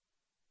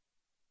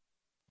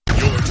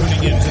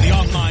tuning in to the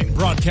online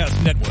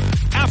broadcast network,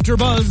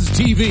 AfterBuzz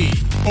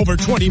TV. Over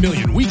 20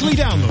 million weekly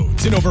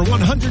downloads in over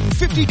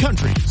 150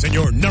 countries, and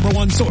your number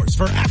one source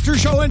for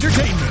after-show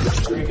entertainment.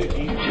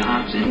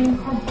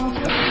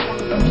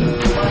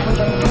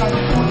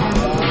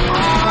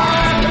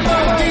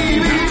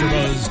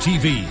 AfterBuzz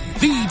TV,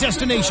 the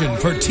destination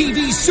for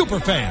TV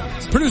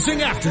superfans, producing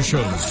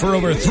aftershows for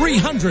over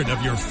 300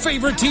 of your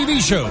favorite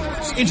TV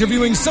shows,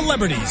 interviewing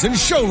celebrities and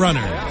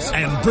showrunners,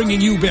 and bringing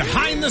you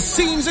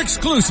behind-the-scenes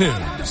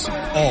exclusives.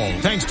 All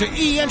thanks to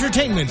E!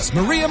 Entertainment's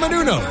Maria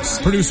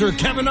Menounos, producer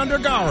Kevin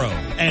Undergaro,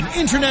 and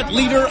internet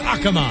leader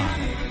Akamai.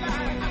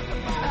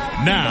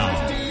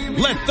 Now,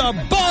 let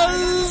the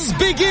buzz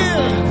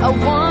begin! I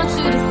want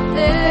you to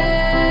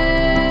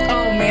stay.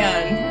 Oh,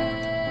 man.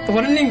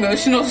 What an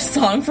emotional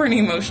song for an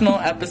emotional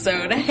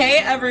episode. Hey,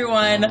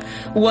 everyone.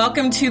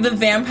 Welcome to the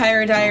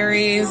Vampire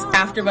Diaries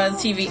AfterBuzz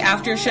TV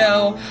After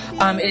Show.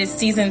 It is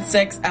Season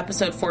 6,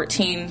 Episode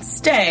 14,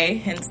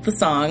 Stay, hence the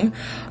song.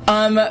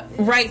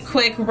 Right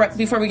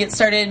before we get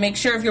started, make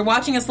sure if you're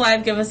watching us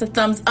live, give us a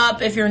thumbs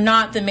up. If you're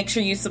not, then make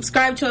sure you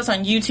subscribe to us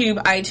on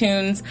YouTube,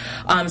 iTunes,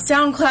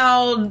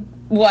 SoundCloud,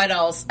 what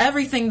else?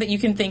 Everything that you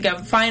can think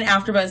of. Find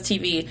AfterBuzz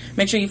TV.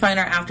 Make sure you find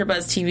our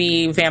AfterBuzz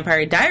TV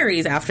Vampire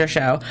Diaries after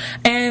show.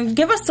 And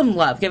give us some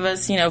love. Give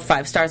us,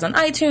 5 stars on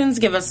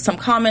iTunes. Give us some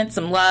comments,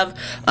 some love.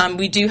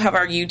 We do have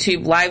our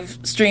YouTube live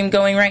stream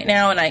going right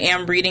now, and I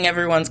am reading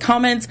everyone's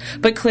comments.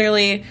 But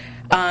clearly,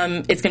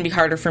 it's going to be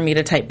harder for me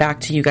to type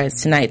back to you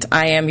guys tonight.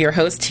 I am your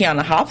host,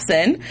 Tiana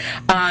Hobson,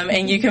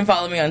 and you can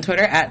follow me on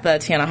Twitter at the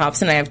Tiana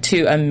Hobson. I have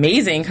 2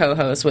 amazing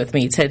co-hosts with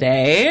me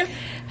today.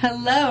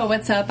 Hello,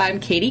 what's up? I'm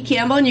Katie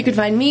Campbell, and you can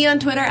find me on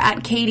Twitter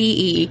at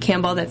Katie E.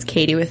 Campbell. That's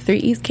Katie with 3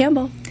 E's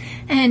Campbell.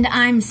 And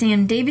I'm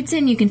Sam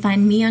Davidson. You can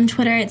find me on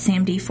Twitter at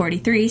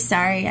SamD43.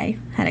 Sorry, I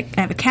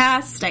have a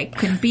cast. I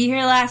couldn't be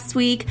here last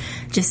week.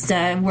 Just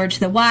a word to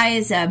the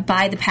wise,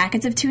 buy the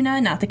packets of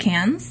tuna, not the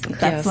cans.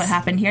 That's what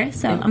happened here,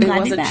 so I'm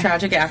glad to be back. It was a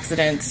tragic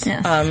accident.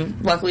 Yes.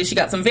 Luckily, she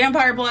got some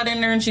vampire blood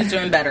in her, and she's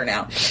doing better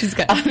now. She's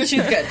good.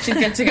 She's good. She's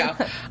good to go.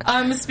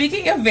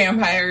 Speaking of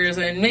vampires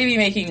and maybe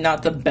making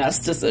not the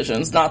best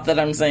decisions, not that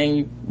I'm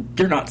saying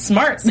you're not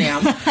smart,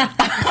 Sam,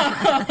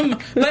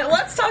 but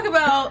let's talk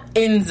about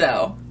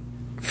Enzo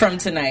from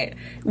tonight.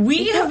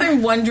 We have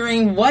been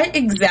wondering what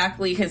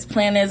exactly his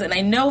plan is, and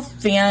I know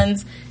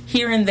fans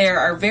here and there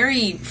are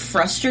very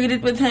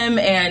frustrated with him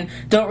and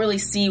don't really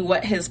see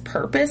what his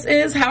purpose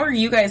is. How are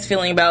you guys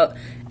feeling about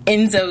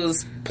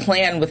Enzo's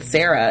plan with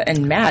Sarah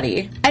and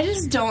Maddie? I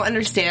just don't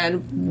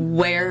understand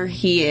where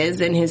he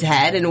is in his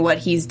head and what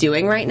he's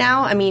doing right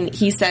now. I mean,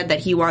 he said that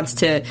he wants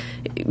to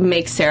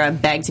make Sarah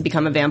beg to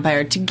become a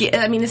vampire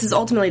this is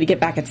ultimately to get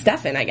back at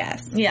Stefan, I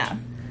guess. Yeah.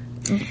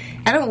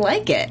 I don't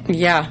like it.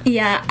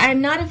 Yeah,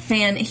 I'm not a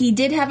fan. He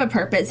did have a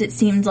purpose, it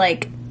seemed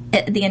like,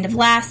 at the end of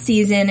last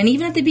season and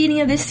even at the beginning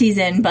of this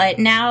season, but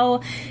now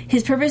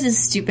his purpose is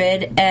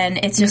stupid and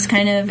it's just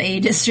kind of a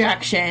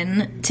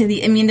distraction to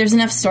there's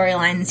enough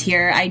storylines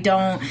here. I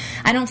don't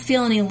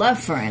feel any love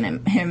for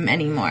him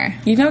anymore.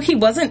 He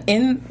wasn't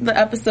in the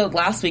episode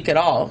last week at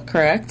all,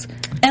 correct?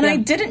 And I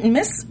didn't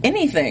miss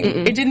anything.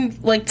 Mm-mm. It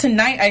didn't,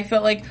 tonight I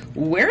felt like,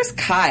 where's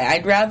Kai?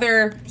 I'd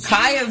rather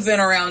Kai have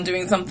been around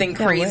doing something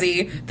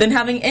crazy than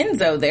having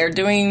Enzo there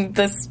doing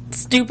this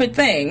stupid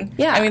thing.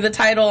 Yeah. I mean, the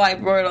title I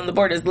wrote on the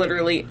board is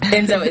literally,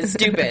 Enzo is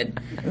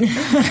stupid.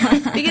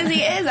 Because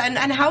he is.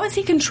 And how is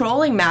he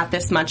controlling Matt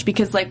this much?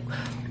 Because,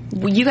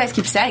 you guys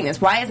keep saying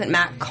this. Why isn't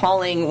Matt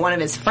calling one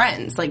of his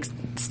friends?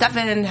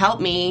 Stefan,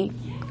 help me.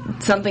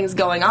 Something's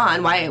going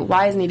on.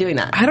 Why isn't he doing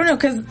that? I don't know,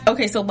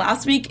 because, so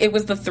last week it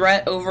was the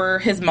threat over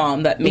his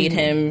mom that made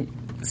him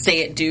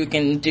stay at Duke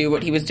and do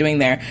what he was doing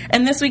there.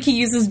 And this week he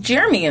uses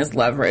Jeremy as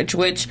leverage,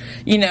 which,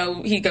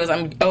 he goes,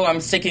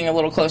 I'm sticking a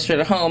little closer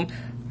to home.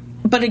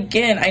 But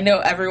again, I know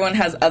everyone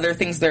has other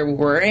things they're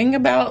worrying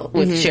about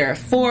with Sheriff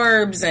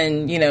Forbes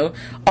and,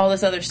 all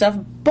this other stuff.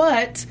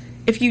 But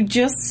if you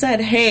just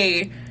said,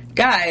 hey,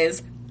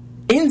 guys,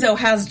 Enzo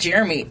has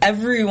Jeremy,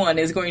 everyone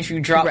is going to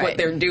drop what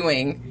they're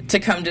doing to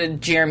come to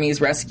Jeremy's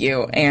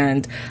rescue.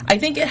 And I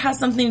think it has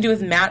something to do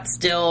with Matt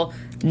still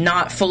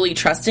not fully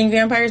trusting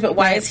vampires, but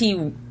why is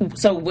he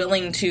so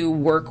willing to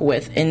work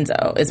with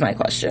Enzo is my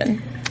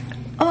question.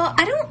 Well,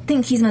 I don't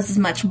think he's as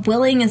much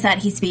willing as that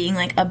he's being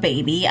a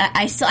baby.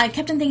 I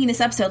kept on thinking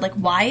this episode,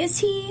 why is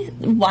he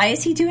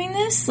doing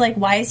this?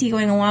 Why is he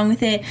going along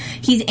with it?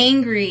 He's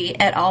angry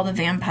at all the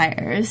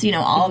vampires,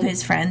 all of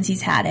his friends,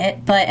 he's had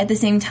it. But at the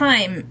same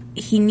time,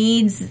 he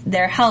needs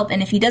their help,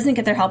 and if he doesn't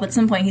get their help at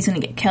some point, he's going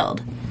to get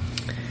killed.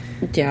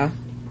 Yeah.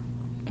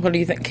 What do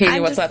you think? Katie,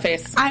 what's that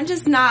face? I'm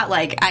just not,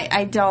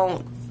 I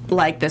don't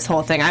like this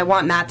whole thing. I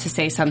want Matt to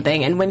say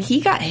something. And when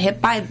he got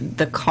hit by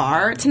the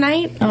car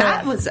tonight,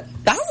 that was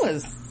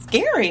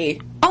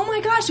scary. Oh my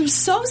gosh, it was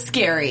so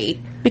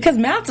scary. Because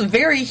Matt's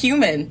very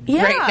human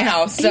right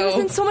now. So he was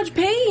in so much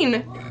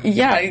pain.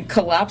 Yeah,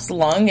 collapsed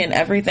lung and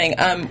everything.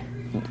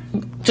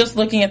 Just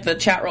looking at the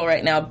chat roll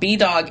right now,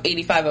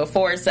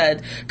 BDog8504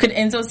 said, could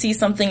Enzo see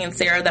something in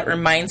Sarah that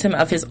reminds him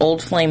of his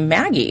old flame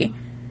Maggie?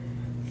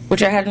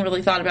 which I hadn't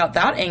really thought about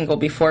that angle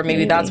before.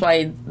 Maybe that's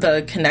why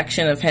the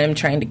connection of him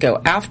trying to go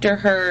after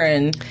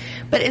her.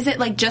 But is it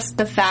like just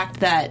the fact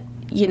that,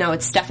 you know,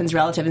 it's Stefan's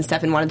relative and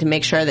Stefan wanted to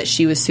make sure that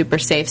she was super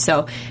safe,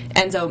 so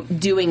Enzo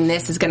doing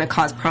this is going to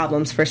cause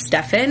problems for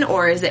Stefan?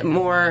 Or is it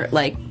more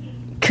like,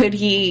 could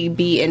he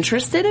be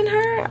interested in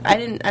her?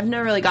 I've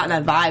never really gotten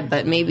that vibe,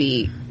 but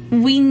maybe...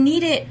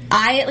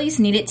 I at least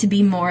need it to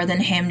be more than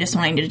him just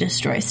wanting to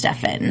destroy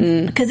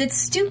Stefan. Because it's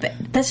stupid.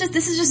 This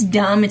is just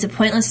dumb. It's a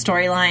pointless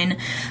storyline.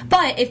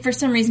 But if for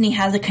some reason he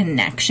has a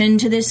connection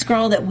to this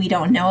girl that we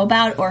don't know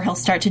about, or he'll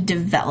start to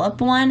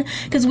develop one,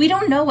 because we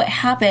don't know what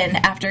happened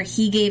after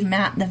he gave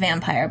Matt the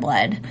vampire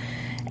blood.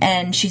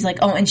 And she's like,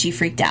 oh, and she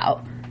freaked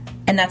out.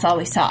 And that's all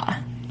we saw.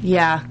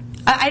 Yeah.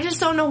 I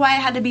just don't know why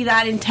it had to be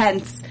that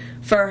intense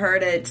for her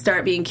to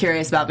start being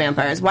curious about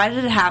vampires. Why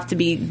did it have to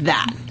be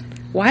that?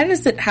 Why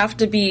does it have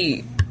to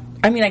be...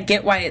 I mean, I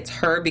get why it's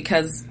her,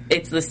 because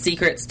it's the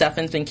secret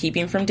Stefan's been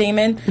keeping from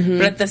Damon,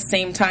 but at the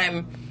same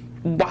time,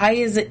 why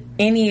is it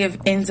any of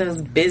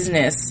Enzo's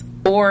business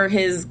or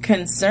his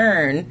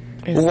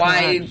concern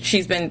why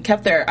she's been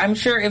kept there? I'm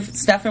sure if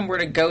Stefan were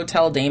to go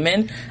tell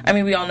Damon, I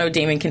mean, we all know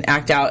Damon can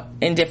act out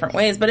in different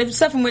ways, but if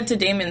Stefan went to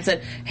Damon and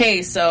said,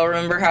 hey, so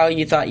remember how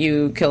you thought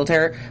you killed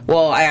her?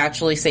 Well, I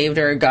actually saved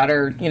her, got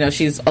her, you know,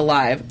 she's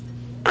alive.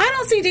 I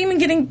don't see Damon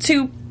getting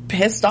too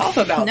pissed off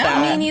about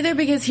that. No, me neither,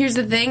 because here's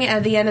the thing,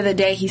 at the end of the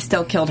day, he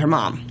still killed her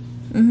mom.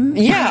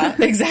 Yeah,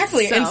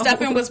 exactly. So. And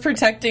Stefan was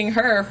protecting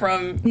her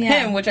from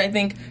him, which I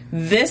think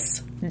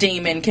this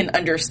Damon can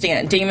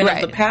understand. Damon of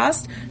the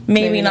past,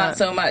 maybe not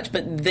so much,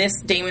 but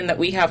this Damon that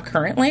we have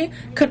currently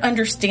could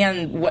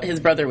understand what his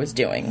brother was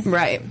doing.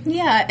 Right.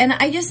 Yeah, and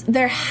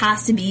there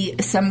has to be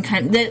some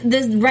kind...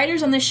 The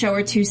writers on this show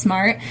are too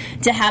smart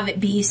to have it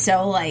be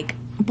so, like,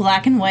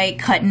 black and white,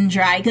 cut and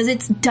dry, because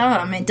it's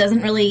dumb. It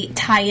doesn't really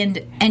tie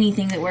into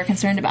anything that we're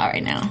concerned about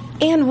right now.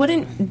 And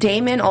wouldn't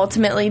Damon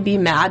ultimately be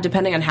mad,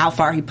 depending on how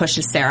far he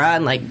pushes Sarah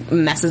and, like,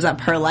 messes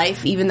up her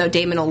life, even though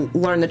Damon will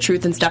learn the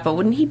truth and stuff, but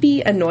wouldn't he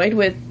be annoyed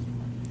with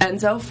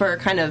Enzo for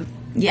kind of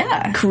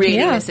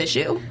creating this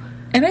issue?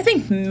 And I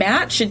think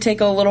Matt should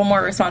take a little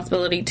more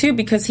responsibility, too,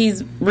 because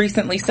he's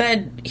recently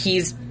said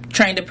he's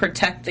trying to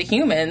protect the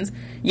humans,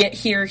 yet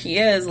here he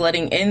is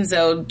letting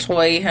Enzo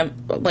toy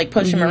him, like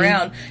push him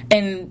around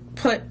and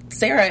put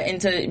Sarah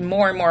into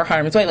more and more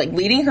harm's way, like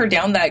leading her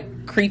down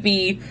that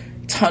creepy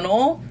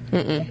tunnel.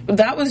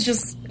 That was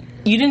just,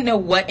 you didn't know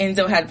what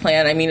Enzo had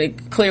planned. I mean,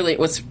 clearly it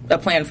was a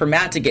plan for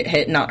Matt to get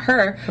hit, not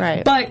her.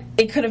 Right. But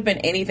it could have been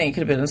anything. It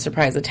could have been a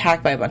surprise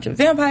attack by a bunch of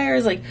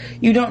vampires. Like,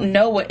 you don't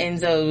know what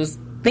Enzo's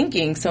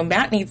thinking, so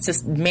Matt needs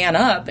to man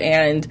up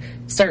and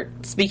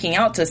start speaking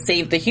out to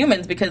save the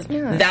humans, because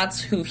that's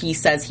who he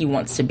says he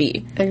wants to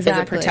be, as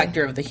a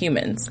protector of the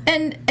humans.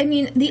 And, I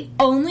mean, the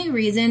only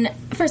reason...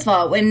 First of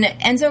all, when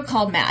Enzo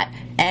called Matt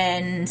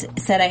and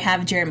said, I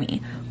have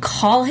Jeremy,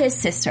 call his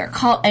sister,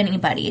 call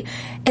anybody.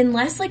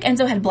 Unless, like,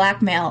 Enzo had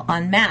blackmail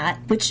on Matt,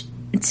 which,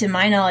 to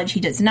my knowledge, he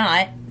does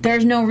not,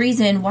 there's no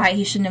reason why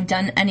he shouldn't have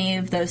done any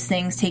of those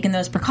things, taken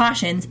those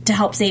precautions to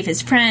help save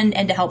his friend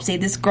and to help save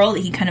this girl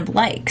that he kind of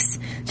likes.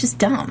 It's just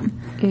dumb.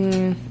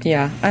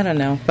 Yeah, I don't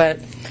know. But,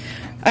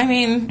 I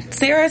mean,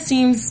 Sarah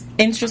seems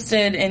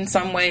interested in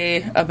some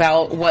way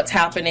about what's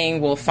happening.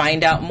 We'll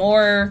find out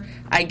more,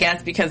 I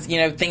guess, because,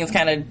 you know, things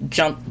kind of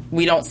jump.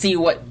 We don't see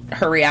what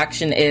her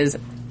reaction is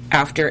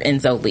after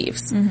Enzo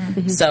leaves.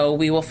 So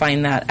we will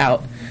find that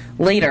out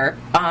later.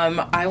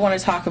 I want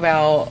to talk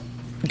about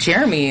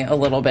Jeremy a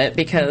little bit,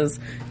 because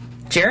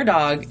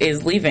Dog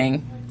is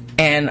leaving,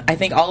 and I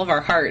think all of our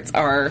hearts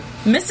are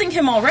missing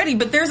him already,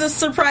 but there's a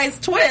surprise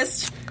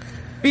twist,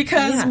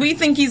 because we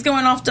think he's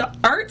going off to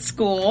art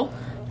school,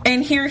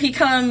 and here he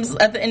comes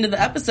at the end of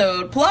the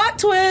episode. Plot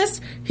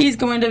twist! He's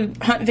going to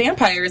hunt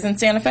vampires in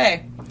Santa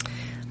Fe.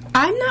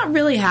 I'm not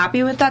really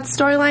happy with that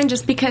storyline,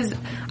 just because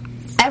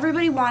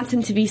everybody wants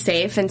him to be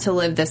safe and to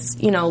live this,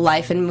 you know,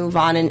 life and move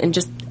on and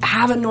just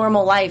have a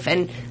normal life,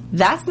 and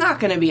that's not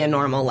going to be a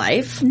normal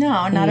life.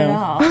 No, not at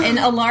all. And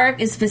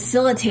Alaric is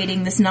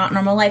facilitating this not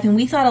normal life, and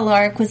we thought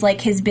Alaric was like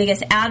his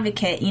biggest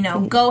advocate, you know,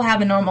 go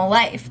have a normal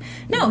life.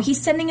 No,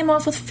 he's sending him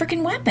off with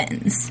freaking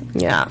weapons.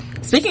 Yeah.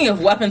 Speaking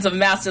of weapons of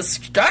mass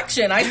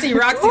destruction, I see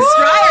Roxy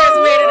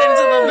Stryer made it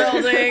into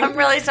the building. I'm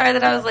really sorry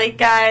that I was late,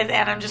 guys,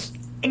 and I'm just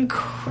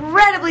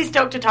incredibly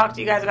stoked to talk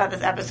to you guys about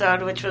this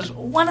episode, which was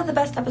one of the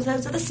best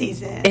episodes of the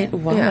season. It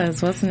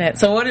was, wasn't it?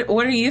 So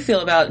what do you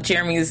feel about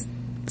Jeremy's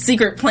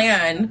secret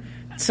plan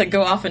to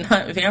go off and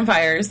hunt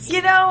vampires?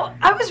 You know,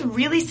 I was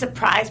really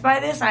surprised by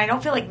this, and I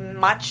don't feel like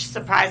much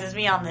surprises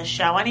me on this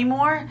show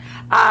anymore.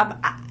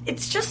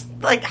 It's just,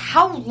 like,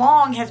 how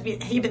long has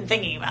he been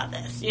thinking about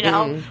this, you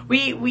know?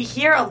 We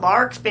hear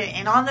Alaric's been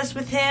in on this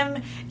with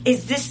him.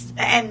 Is this,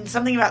 and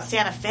something about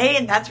Santa Fe,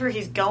 and that's where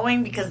he's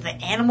going because of the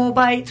animal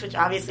bites, which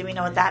obviously we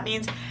know what that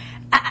means.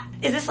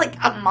 Is this, like,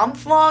 a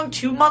month long,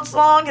 2 months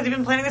long? Has he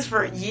been planning this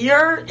for a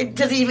year?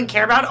 Does he even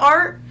care about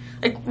art?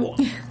 Like,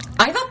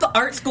 I thought the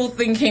art school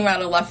thing came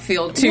out of left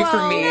field, too,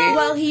 for me.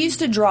 Well, he used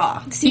to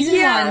draw. Season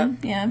 1.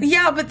 Yeah.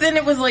 Yeah, but then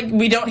it was like,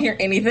 we don't hear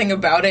anything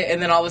about it,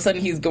 and then all of a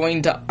sudden he's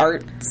going to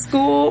art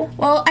school.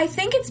 Well, I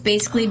think it's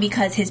basically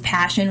because his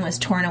passion was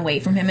torn away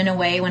from him in a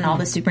way when all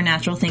the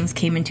supernatural things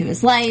came into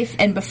his life,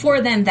 and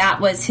before then,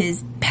 that was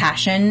his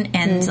passion,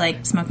 and,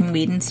 like, smoking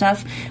weed and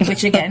stuff,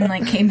 which, again,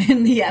 like, came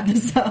in the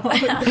episode.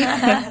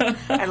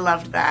 I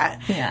loved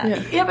that.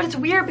 Yeah, but it's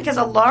weird because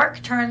a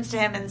lark turns to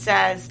him and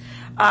says,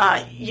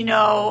 you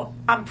know,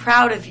 I'm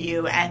proud of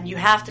you, and you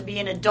have to be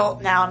an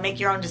adult now and make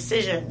your own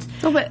decisions.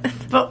 Oh,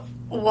 but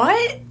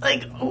what?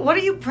 Like, what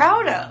are you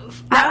proud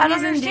of? I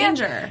don't understand.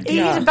 Danger.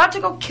 He's about to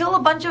go kill a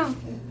bunch of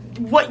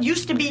what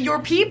used to be your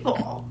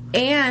people.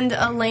 And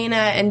Elena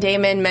and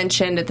Damon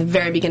mentioned at the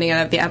very beginning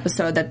of the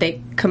episode that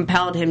they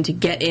compelled him to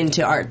get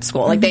into art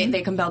school. Like,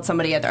 they compelled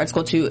somebody at the art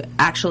school to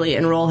actually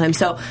enroll him.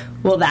 So,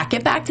 will that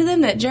get back to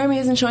them that Jeremy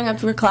isn't showing up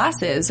for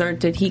classes? Or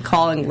did he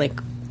call and, like,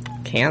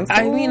 cancel?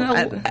 I mean,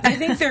 I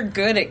think they're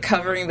good at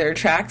covering their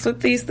tracks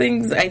with these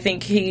things. I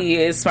think he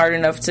is smart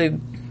enough to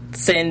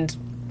send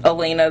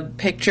Elena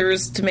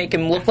pictures to make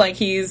him look like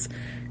he's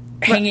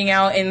hanging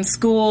out in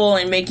school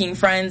and making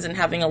friends and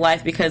having a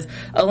life, because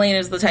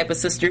Elena's the type of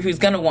sister who's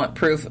going to want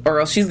proof, or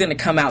else she's going to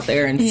come out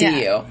there and see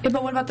you. Yeah,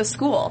 but what about the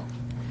school?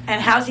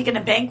 And how's he going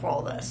to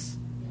bankroll this?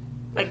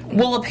 Like,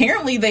 well,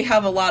 apparently they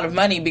have a lot of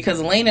money,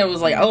 because Elena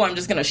was like, "Oh, I'm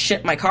just going to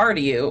ship my car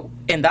to you,"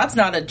 and that's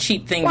not a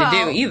cheap thing to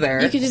do either.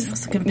 You could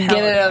just get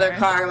another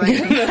car. Like,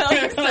 yeah,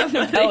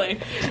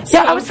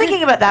 I was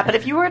thinking about that. But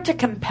if you were to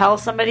compel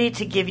somebody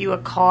to give you a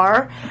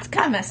car, It's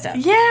kind of messed up.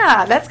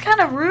 yeah, that's kind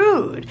of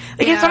rude.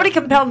 Like, if somebody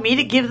compelled me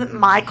to give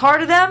my car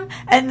to them,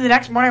 and the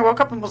next morning I woke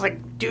up and was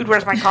like, "Dude,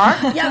 where's my car?"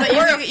 Yeah, but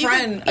Or a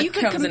friend you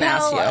could comes and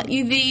asks compel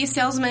the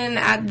salesman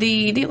at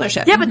the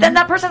dealership. Yeah, but then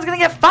that person's going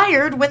to get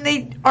fired when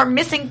they are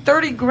missing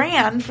 $30,000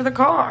 for the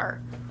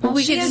car. Well,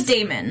 we could just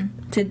Damon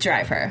to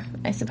drive her,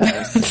 I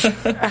suppose.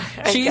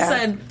 She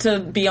said to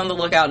be on the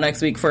lookout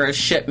next week for a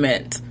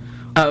shipment,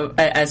 an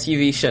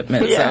SUV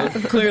shipment. Yeah.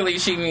 So clearly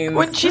she means.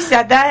 When she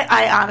said that,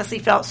 I honestly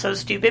felt so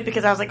stupid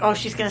because I was like, "Oh,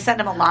 she's going to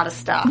send him a lot of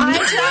stuff."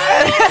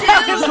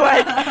 I was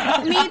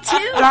like, Me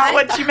too. not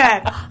what she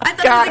meant. I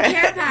thought it was a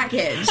care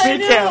package. Me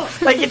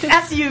too. Like, it's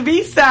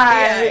SUV size.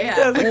 Yeah.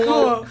 That was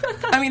Well, cool.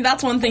 I mean,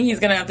 that's one thing he's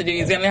going to have to do.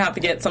 He's going to have to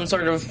get some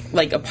sort of,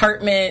 like,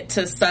 apartment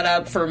to set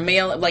up for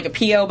mail, like a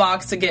P.O.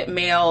 box to get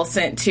mail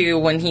sent to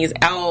when he's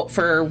out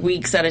for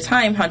weeks at a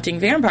time hunting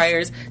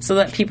vampires, so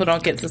that people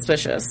don't get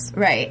suspicious.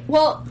 Right.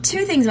 Well,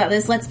 two things about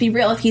this. Let's be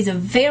real. If he's a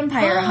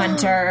vampire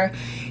hunter,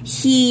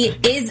 he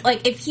is,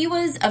 like, if he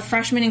was a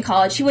freshman in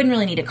college, he wouldn't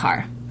really need a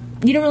car.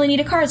 You don't really need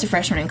a car as a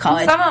freshman in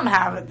college. Some of them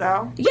have it,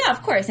 though. Yeah,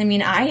 of course. I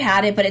mean, I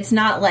had it, but it's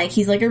not like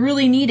he's like, I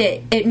really need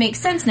it. It makes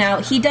sense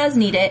now. He does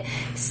need it.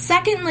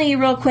 Secondly,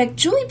 real quick,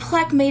 Julie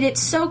Plec made it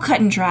so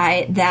cut and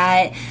dry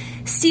that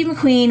Steve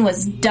McQueen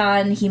was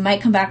done. He might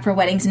come back for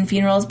weddings and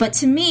funerals. But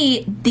to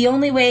me, the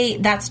only way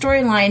that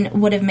storyline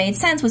would have made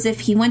sense was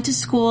if he went to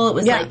school. It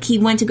was like he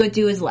went to go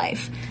do his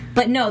life.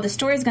 But no, the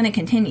story's going to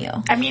continue.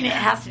 I mean, it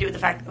has to do with the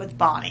fact with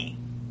Bonnie.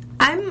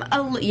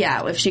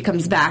 If she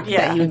comes back,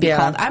 that he would be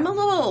called. I'm a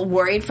little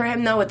worried for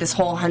him, though, with this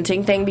whole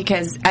hunting thing,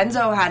 because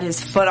Enzo had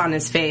his foot on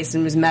his face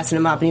and was messing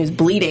him up, and he was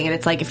bleeding, and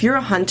it's like, if you're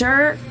a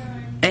hunter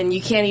and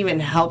you can't even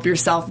help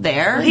yourself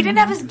there... Well, he didn't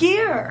have his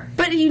gear.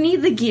 But you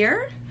need the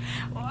gear?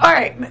 All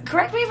right,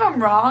 correct me if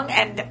I'm wrong,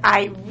 and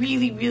I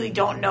really, really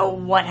don't know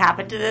what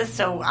happened to this,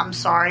 so I'm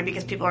sorry,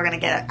 because people are going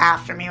to get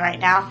after me right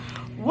now.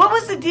 What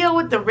was the deal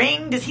with the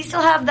ring? Does he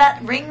still have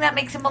that ring that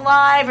makes him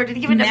alive, or did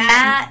he give it to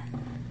Matt?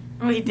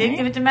 Oh, he did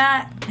give it to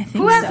Matt? I think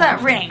Who has so.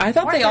 that ring? I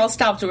thought they all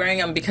stopped wearing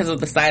them because of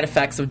the side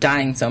effects of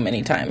dying so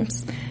many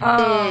times.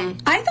 I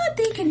thought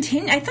they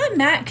continued. I thought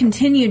Matt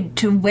continued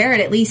to wear it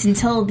at least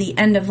until the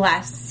end of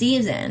last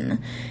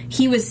season.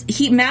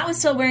 Matt was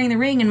still wearing the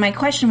ring, and my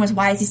question was,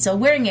 why is he still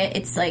wearing it?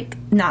 It's like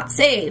not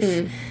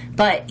safe,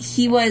 but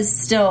he was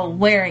still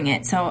wearing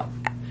it. So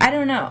I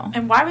don't know.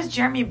 And why was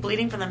Jeremy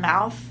bleeding from the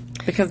mouth?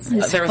 Because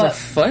there was a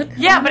foot?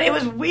 Yeah, but it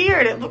was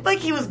weird. It looked like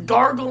he was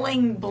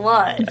gargling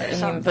blood or I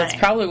something. mean, that's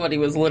probably what he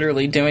was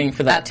literally doing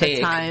for that At take.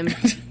 the time.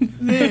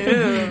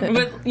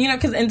 But,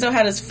 because Enzo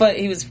had his foot,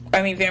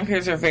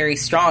 vampires are very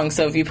strong,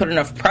 so if you put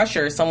enough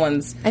pressure,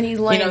 someone's, And he's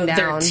laying their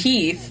down.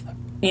 teeth,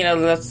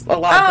 that's a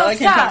lot of blood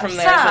can come from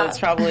there, so it's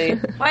probably...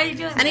 Why are you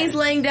doing that? And he's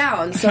laying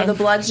down, so the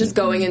blood's just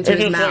going into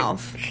his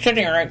mouth.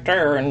 Sitting right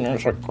there, and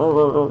it's like...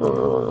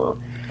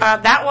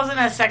 that wasn't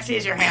as sexy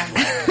as your hand.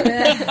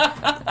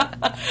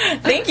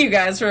 Thank you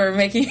guys for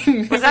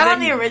making... Was that on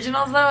the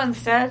originals, though,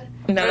 instead?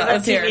 No, Or that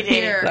was TVD?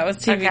 here. That was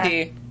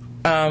TVD.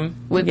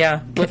 Okay.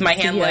 With my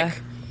hand lick.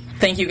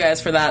 Thank you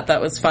guys for that. That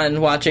was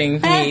fun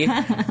watching me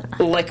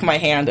lick my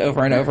hand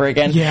over and over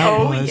again. Yeah, it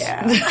Oh, was.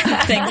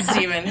 yeah. Thanks,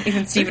 Steven.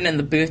 Even Steven in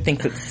the booth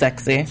thinks it's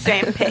sexy.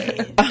 Same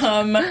page.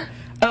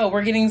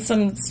 We're getting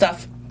some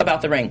stuff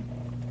about the ring.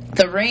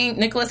 The ring,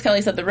 Nicholas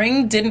Kelly said the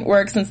ring didn't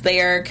work since they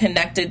are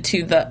connected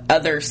to the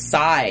other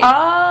side.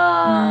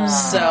 Oh.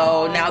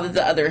 So now that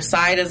the other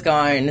side is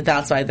gone,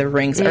 that's why the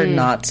rings are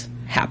not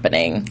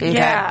happening.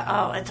 Yeah.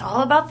 Oh, it's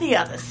all about the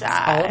other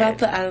side. All about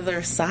the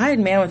other side,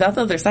 man. Without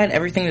the other side,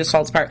 everything just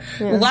falls apart.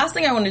 The last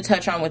thing I wanted to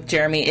touch on with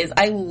Jeremy is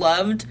I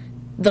loved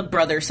the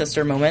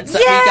brother-sister moments that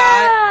we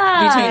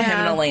got between him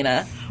and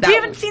Elena. We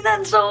haven't seen that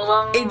in so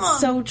long. It's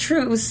so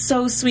true. It was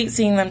so sweet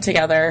seeing them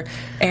together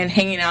and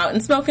hanging out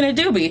and smoking a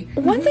doobie.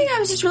 One thing I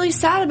was just really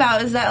sad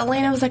about is that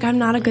Elena was like, I'm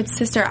not a good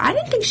sister. I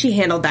didn't think she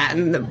handled that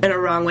in a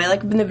wrong way.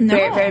 Like, in the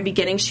very, very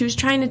beginning, she was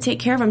trying to take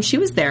care of him. She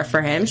was there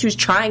for him. She was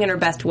trying in her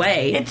best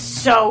way. It's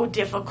so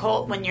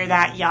difficult when you're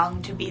that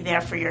young to be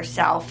there for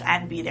yourself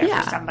and be there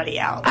for somebody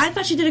else. I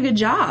thought she did a good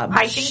job.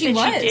 I think she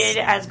did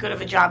as good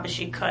of a job as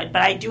she could,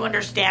 but I do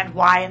understand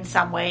why in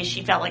some ways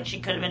she felt like she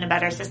could have been a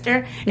better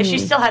sister. If she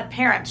still had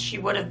parents, she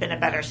would have been a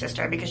better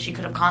sister because she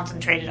could have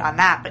concentrated on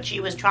that, but she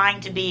was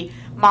trying to be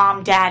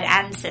mom, dad,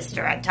 and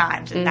sister at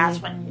times, and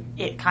that's when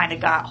it kind of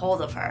got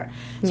hold of her.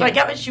 So I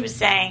get what she was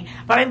saying,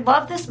 but I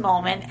love this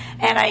moment,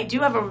 and I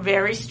do have a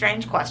very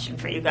strange question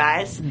for you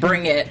guys.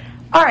 Bring it.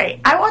 All right,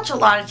 I watch a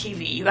lot of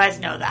TV. You guys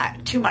know that.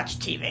 Too much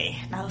TV.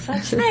 No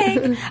such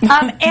thing.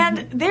 And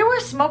they were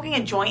smoking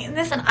a joint in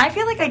this, and I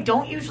feel like I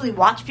don't usually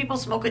watch people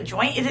smoke a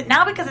joint. Is it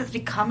now because it's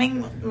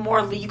becoming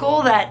more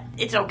legal that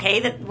it's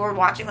okay that we're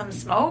watching them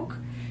smoke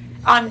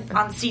on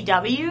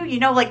CW? You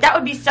know, like that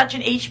would be such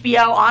an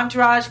HBO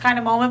Entourage kind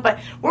of moment, but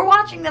we're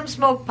watching them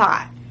smoke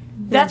pot.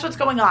 That's what's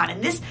going on.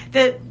 And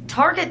the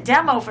target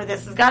demo for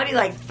this has got to be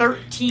like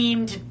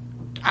 13 to,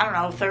 I don't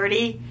know,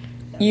 30.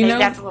 You know,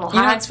 that's a little high.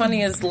 You know what's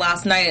funny is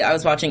last night I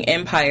was watching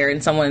Empire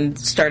and someone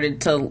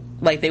started to,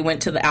 like, they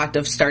went to the act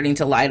of starting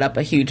to light up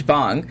a huge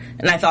bong.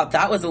 And I thought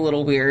that was a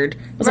little weird.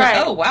 I was like,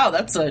 oh, wow,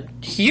 that's a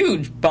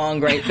huge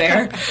bong right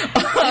there.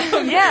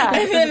 Yeah.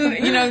 And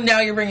then, you know, now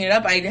you're bringing it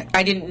up.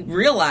 I didn't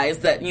realize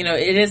that, you know,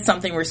 it is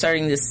something we're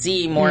starting to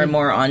see more and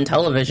more on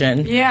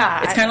television.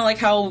 Yeah. It's kind of like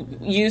how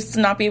you used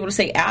to not be able to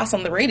say ass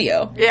on the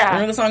radio. Yeah.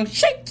 Remember the song,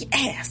 Shake Your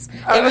Ass?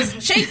 It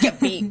was Shake Your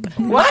Beep.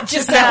 Watch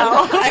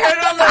yourself. I heard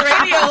it on the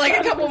radio like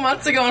a couple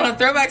months ago on a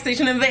throwback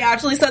station, and they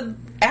actually said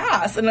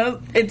ass, and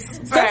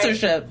it's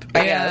censorship,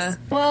 I guess.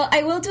 Well,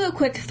 I will do a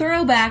quick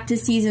throwback to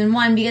season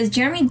 1 because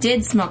Jeremy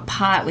did smoke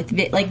pot with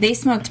they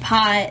smoked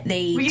pot.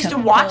 We used to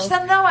watch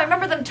them though. I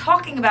remember them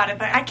talking about it,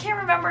 but I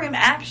can't remember him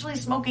actually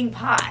smoking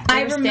pot.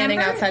 I was standing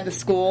outside the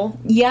school.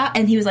 Yeah,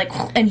 and he was like,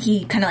 and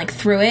he kind of like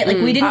threw it. Like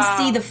we didn't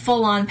see the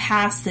full on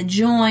pass the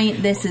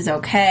joint. This is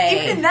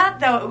okay. Even that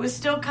though, it was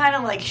still kind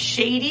of like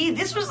shady.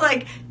 This was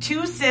like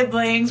two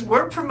siblings.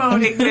 We're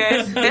promoting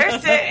this. They're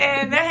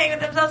sitting. They're hanging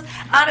with themselves.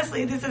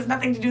 Honestly, this has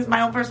nothing to do with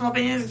my own personal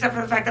opinions, except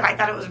for the fact that I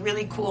thought it was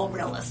really cool and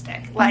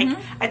realistic. Like,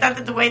 I thought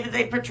that the way that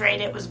they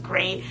portrayed it was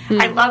great.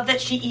 I love that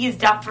she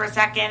eased up for a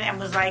second and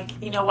was like,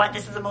 you know what,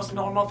 this is the most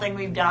normal thing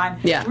we've done.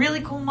 Yeah.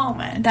 Really cool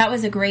moment. That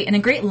was a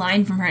great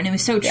line from her, and it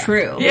was so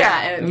true.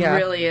 Yeah, it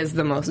really is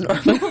the most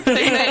normal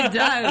thing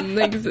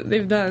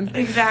they've done.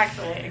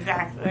 Exactly.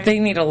 They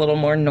need a little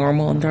more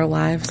normal in their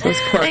lives, those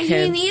poor kids.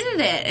 He needed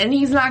it, and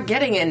he's not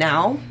getting it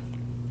now.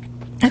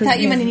 I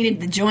thought you meant he needed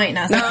the joint. And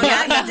I was like,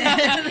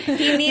 yeah, he did.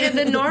 He needed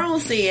the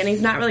normalcy, and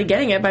he's not really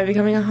getting it by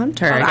becoming a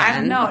hunter. Well, I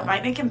don't know. It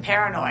might make him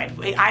paranoid.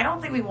 I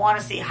don't think we want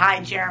to see High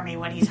Jeremy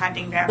when he's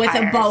hunting vampires.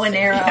 With a bow and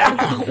arrow.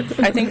 Yeah.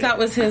 I think that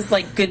was his,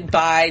 like,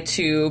 goodbye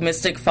to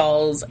Mystic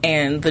Falls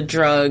and the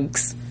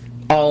drugs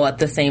all at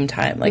the same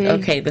time. Like,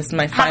 okay, this is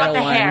my final one.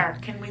 How about the hair?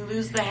 Can we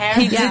lose the hair?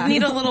 He did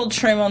need a little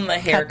trim on the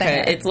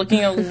haircut. It's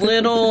looking a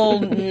little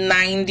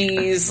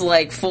 90s,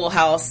 like, Full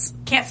House.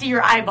 Can't see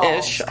your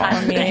eyeballs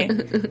on me.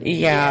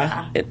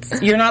 Yeah.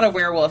 You're not a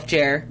werewolf,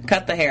 Jer.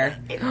 Cut the hair.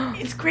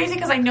 It's crazy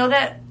because I know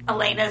that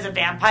Elena is a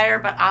vampire,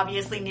 but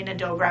obviously Nina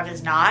Dobrev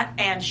is not,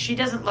 and she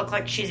doesn't look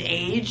like she's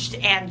aged,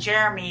 and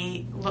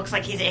Jeremy looks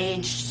like he's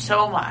aged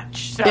so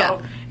much.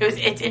 So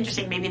it's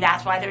interesting. Maybe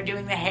that's why they're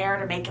doing the hair,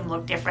 to make him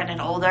look different and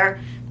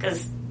older,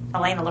 because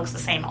Elena looks the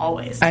same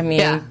always. I mean,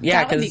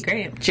 yeah, because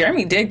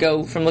Jeremy did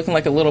go from looking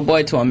like a little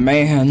boy to a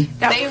man.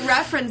 They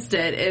referenced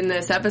it in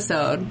this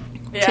episode.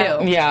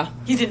 Yeah. Yeah.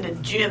 He's in the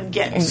gym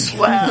getting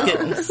swell.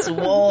 Getting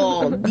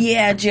swole.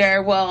 Yeah,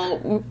 Jer.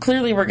 Well,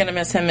 clearly we're going to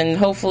miss him, and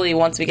hopefully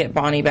once we get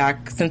Bonnie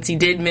back, since he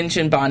did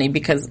mention Bonnie,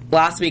 because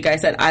last week I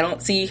said I don't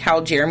see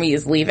how Jeremy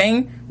is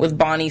leaving with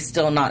Bonnie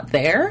still not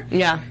there.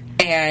 Yeah.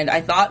 And I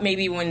thought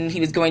maybe when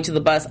he was going to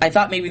the bus, I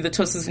thought maybe the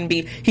twist was going to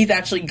be he's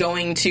actually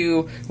going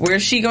to,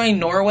 where's she going?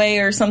 Norway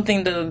or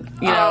something to,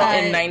 you know,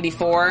 in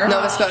 94?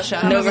 Nova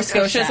Scotia. Nova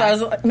Scotia. So I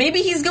was like,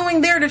 maybe he's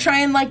going there to try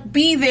and, like,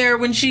 be there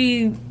when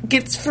she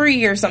gets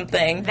free or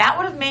something. That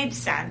would have made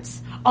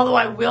sense. Although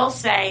I will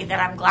say that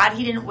I'm glad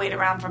he didn't wait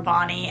around for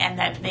Bonnie, and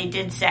that they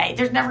did say,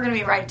 there's never going to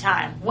be a right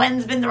time.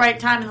 When's been the right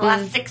time in the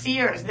last 6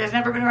 years? There's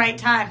never been a right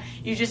time.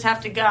 You just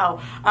have to go.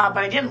 But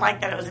I didn't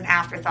like that it was an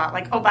afterthought.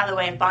 Like, oh, by the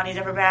way, if Bonnie's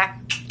ever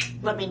back,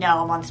 let me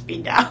know. I'm on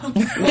speed dial.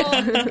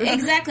 Well,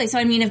 exactly. So,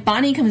 I mean, if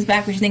Bonnie comes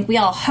back, which I think we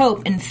all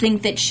hope and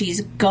think that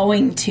she's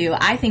going to,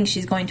 I think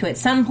she's going to at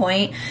some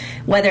point,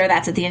 whether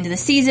that's at the end of the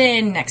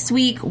season, next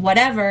week,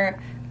 whatever.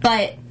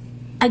 But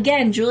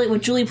again,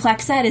 what Julie Plec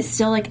said is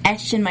still, like,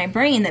 etched in my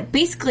brain, that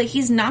basically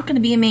he's not going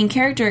to be a main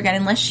character again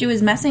unless she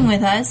was messing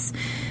with us.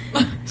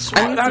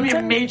 I mean,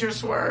 a major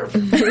swerve.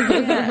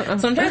 Yeah.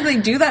 Sometimes they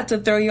do that to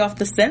throw you off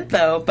the scent,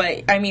 though.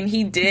 But I mean,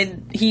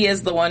 he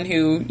is the one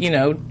who, you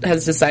know,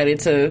 has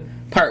decided to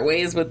part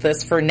ways with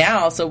this for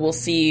now. So we'll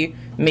see.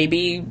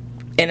 Maybe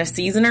in a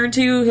season or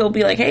two, he'll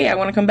be like, "Hey, I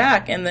want to come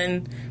back," and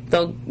then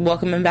they'll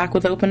welcome him back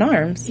with open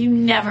arms. You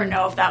never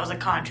know if that was a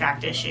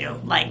contract issue.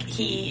 Like,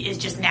 he is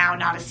just now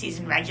not a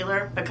season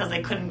regular because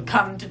they couldn't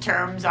come to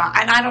terms on,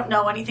 and I don't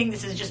know anything,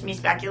 this is just me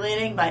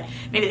speculating, but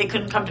maybe they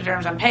couldn't come to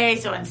terms on pay,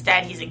 so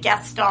instead he's a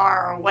guest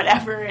star or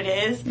whatever it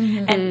is,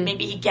 and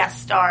maybe he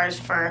guest stars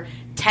for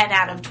 10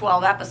 out of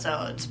 12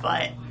 episodes,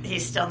 but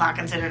he's still not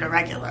considered a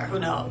regular. Who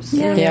knows?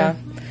 Yeah.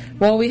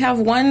 Well, we have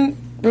one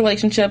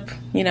relationship,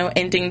 you know,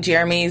 ending.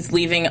 Jeremy's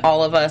leaving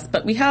all of us,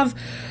 but we have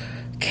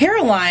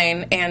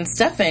Caroline and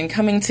Stefan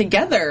coming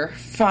together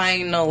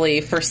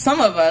finally for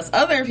some of us.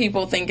 Other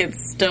people think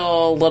it's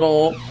still a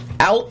little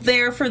out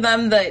there for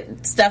them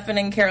that Stefan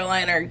and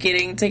Caroline are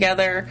getting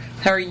together.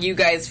 How are you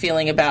guys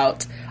feeling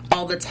about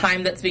all the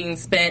time that's being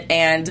spent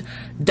and ...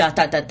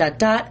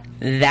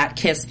 that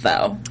kiss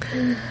though?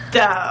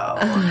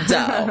 Yeah.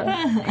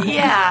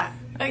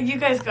 You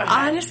guys go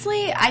ahead.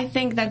 Honestly, I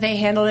think that they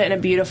handled it in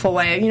a beautiful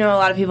way. You know, a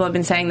lot of people have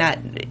been saying that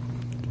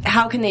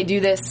how can they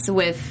do this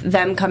with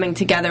them coming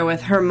together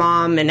with her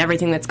mom and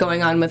everything that's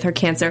going on with her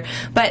cancer?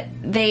 But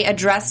they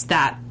addressed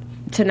that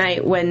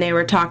tonight when they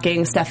were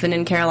talking. Stefan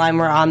and Caroline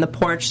were on the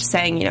porch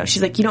saying, you know,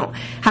 she's like, you don't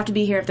have to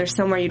be here if there's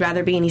somewhere you'd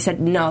rather be. And he said,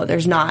 no,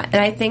 there's not. And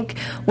I think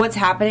what's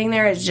happening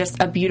there is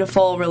just a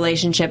beautiful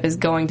relationship is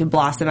going to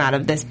blossom out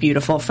of this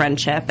beautiful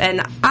friendship.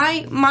 And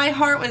my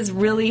heart was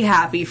really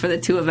happy for the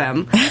two of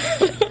them.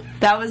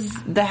 That was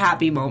the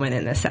happy moment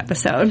in this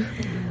episode.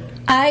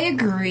 I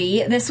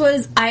agree.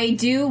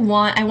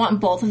 I want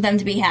both of them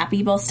to be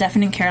happy. Both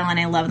Stefan and Caroline,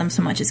 I love them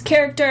so much as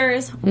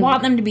characters.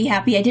 Want them to be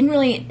happy. I didn't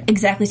really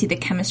exactly see the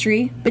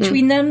chemistry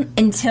between them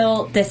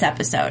until this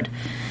episode.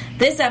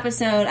 This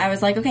episode, I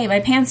was like, okay,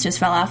 my pants just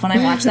fell off when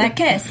I watched that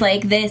kiss.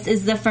 Like, this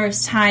is the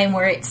first time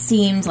where it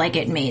seemed like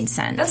it made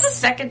sense. That's the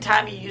second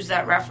time you use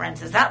that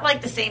reference. Is that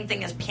like the same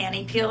thing as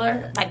panty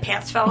peeler? My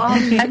pants fell off?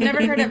 I've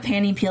never heard of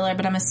panty peeler,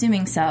 but I'm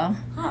assuming so.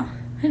 Huh.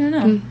 I don't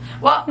know.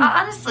 Well,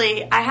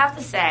 honestly, I have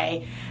to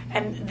say,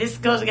 and this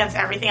goes against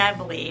everything I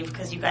believe,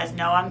 because you guys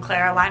know I'm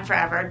Caroline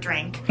forever,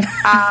 drink.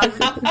 But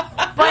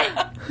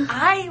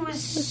I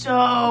was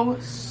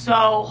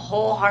so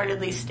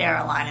wholeheartedly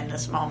Steroline in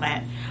this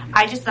moment.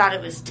 I just thought it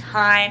was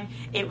time.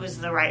 It was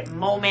the right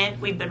moment.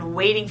 We've been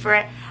waiting for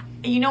it.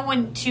 You know,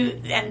 and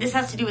this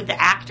has to do with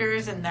the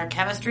actors and their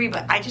chemistry,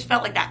 but I just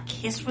felt like that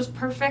kiss was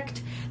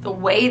perfect. The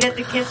way that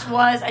the kiss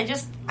was, I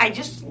just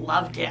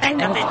loved it. I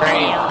know.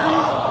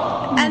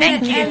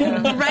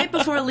 And right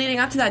before leading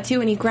up to that, too,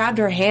 when he grabbed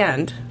her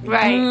hand.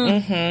 Right.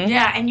 Mm-hmm.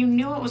 Yeah, and you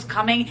knew it was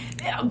coming.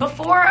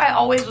 Before, I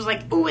always was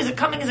like, ooh, is it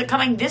coming? Is it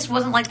coming? This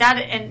wasn't like that,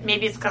 and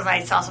maybe it's because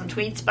I saw some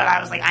tweets, but I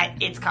was like,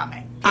 it's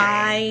coming.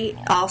 I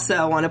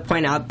also want to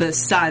point out the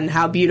sun,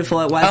 how beautiful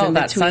it was in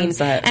that between.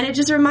 Sunset. And it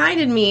just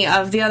reminded me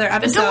of the other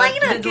episode.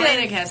 The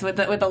Delana kiss with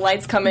the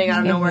lights coming out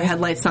of nowhere,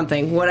 headlights,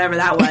 something, whatever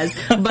that was.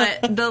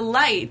 But the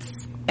lights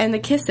and the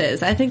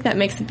kisses, I think that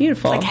makes it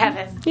beautiful. Like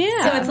heaven.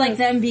 Yeah. So it's like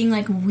them being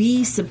like,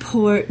 we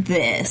support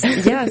this.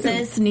 Yes.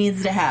 This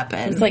needs to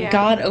happen. It's like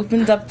God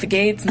opened up the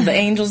gates and the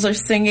angels are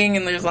singing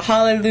and there's a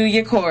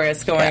hallelujah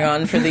chorus going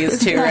on for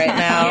these two right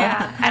now.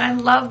 Yeah, and I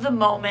love the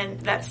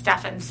moment that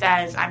Stefan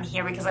says, I'm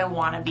here because I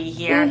want to be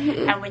here.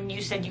 And when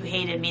you said you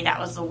hated me, that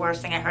was the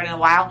worst thing I heard in a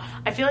while.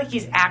 I feel like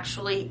he's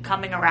actually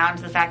coming around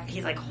to the fact that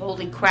he's like,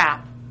 holy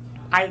crap,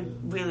 I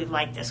really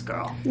like this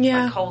girl.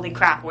 Yeah. Like, holy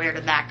crap, where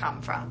did that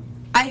come from?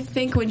 I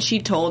think when she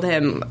told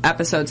him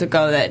episodes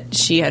ago that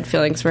she had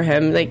feelings for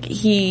him, like,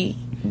 he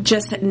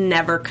just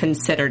never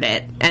considered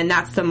it. And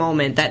that's the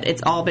moment that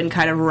it's all been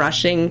kind of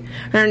rushing,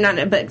 or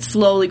not, but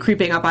slowly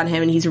creeping up on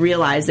him, and he's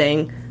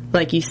realizing,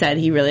 like you said,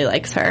 he really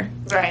likes her.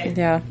 Right.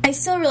 Yeah. I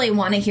still really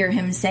want to hear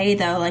him say,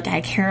 though, like,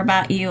 I care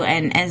about you,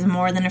 and as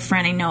more than a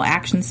friend, I know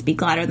actions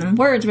speak louder than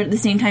words, but at the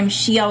same time,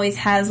 she always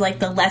has, like,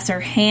 the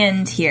lesser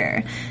hand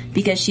here,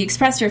 because she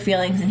expressed her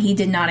feelings, and he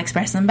did not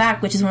express them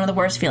back, which is one of the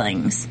worst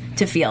feelings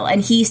to feel. And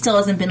he still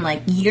hasn't been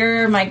like,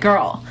 you're my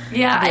girl.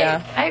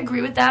 Yeah. I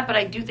agree with that, but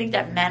I do think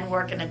that men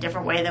work in a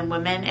different way than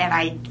women, and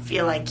I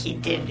feel like he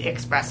did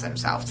express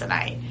himself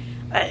tonight.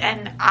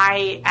 And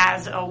I,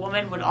 as a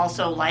woman, would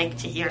also like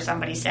to hear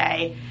somebody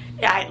say,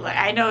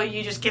 I know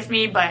you just kissed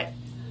me, but,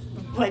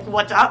 like,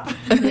 what's up?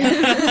 Because we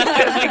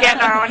get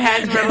in our own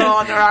heads, we're a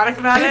little neurotic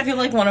about it. I feel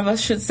like one of us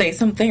should say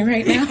something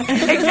right now.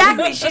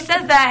 Exactly. She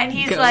says that, and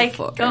he's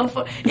go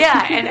for it.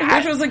 Yeah.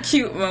 And Which was a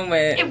cute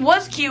moment. It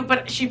was cute,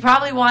 but she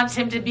probably wants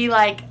him to be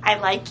like, I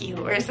like you,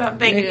 or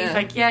something. And he's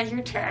like, yeah,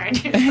 your turn.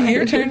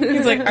 Your turn.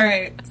 He's like, all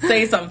right,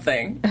 say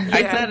something.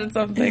 I said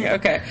something.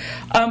 Okay.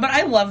 But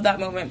I love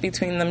that moment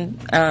between them.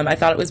 I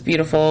thought it was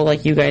beautiful,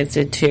 like you guys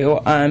did too.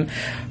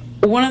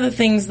 One of the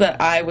things that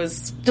I was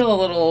still a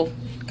little...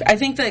 I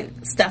think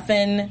that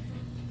Stefan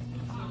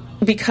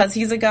because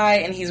he's a guy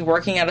and he's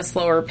working at a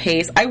slower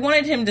pace, I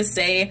wanted him to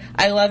say,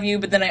 I love you,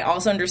 but then I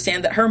also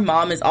understand that her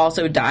mom is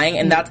also dying,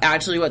 and that's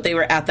actually what they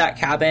were at that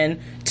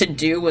cabin to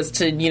do, was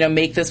to,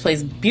 make this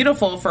place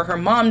beautiful for her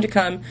mom to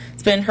come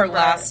spend her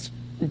last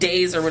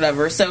days or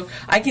whatever. So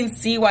I can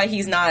see why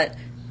he's not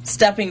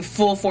stepping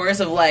full force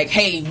of like,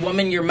 hey,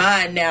 woman, you're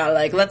mine now.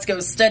 Like, let's go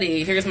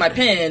study. Here's my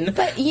pen.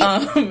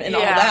 And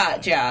all that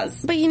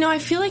jazz. But, I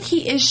feel like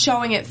he is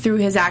showing it through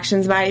his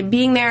actions by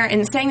being there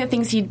and saying the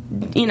things he,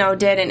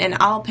 did. And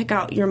I'll pick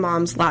out your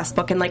mom's last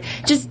book. And, like,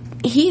 just,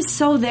 he's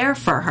so there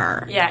for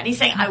her. Yeah, and he's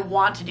saying, I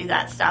want to do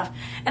that stuff.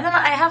 And then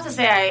I have to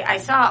say, I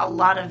saw a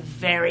lot of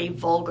very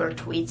vulgar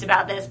tweets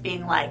about this,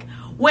 being like,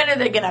 when are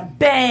they gonna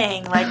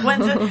bang? Like,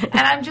 when's it?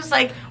 And I'm just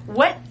like,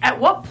 at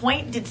what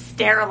point did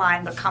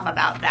Steroline become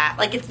about that?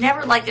 Like, it's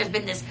never like there's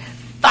been this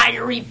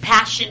fiery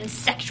passion,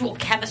 sexual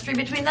chemistry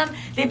between them.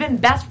 They've been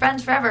best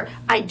friends forever.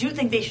 I do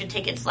think they should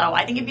take it slow.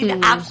 I think it'd be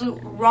the absolute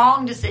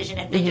wrong decision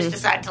if they just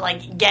decide to,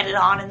 like, get it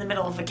on in the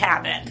middle of a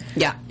cabin.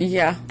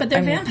 Yeah. But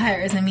they're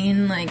vampires. I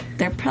mean, like,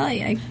 they're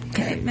probably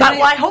okay.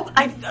 But I hope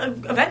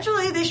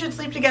eventually they should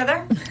sleep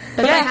together.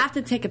 But I have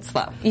to take it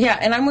slow. Yeah,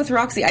 and I'm with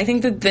Roxy. I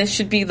think that this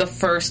should be the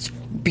first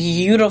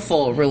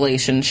beautiful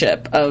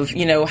relationship of,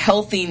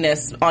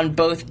 healthiness on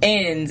both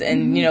ends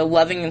and,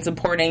 loving and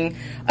supporting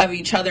of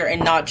each other,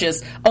 and not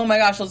just, oh my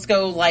gosh, let's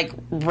go, like,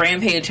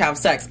 rampage, have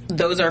sex.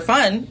 Those are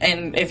fun,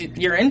 and if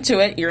you're into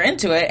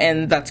it,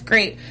 and that's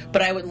great.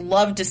 But I would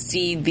love to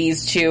see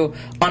these two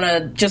on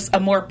a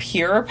more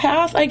pure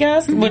path, I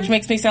guess, which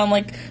makes me sound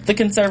like the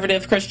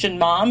conservative Christian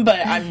mom,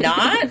 but I'm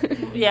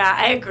not. Yeah,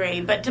 I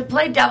agree. But to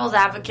play devil's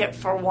advocate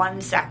for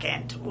 1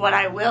 second, what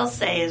I will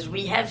say is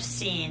we have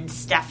seen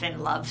Stefan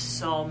love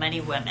so many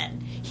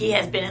women. He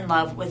has been in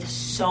love with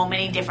so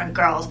many different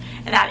girls,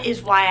 and that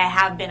is why I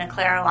have been a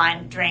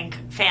Caroline Drink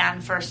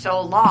fan for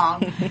so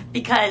long,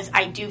 because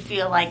I do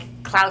feel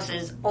like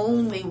Klaus's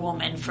only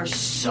woman for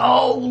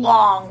so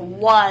long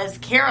was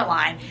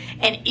Caroline.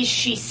 And is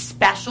she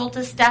special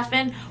to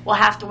Stefan? We'll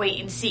have to wait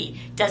and see.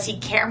 Does he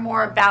care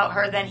more about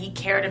her than he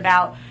cared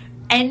about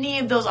any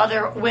of those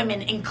other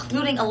women,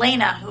 including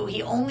Elena, who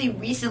he only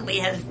recently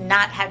has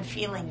not had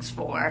feelings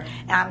for,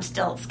 and I'm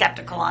still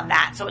skeptical on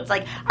that. So it's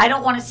like, I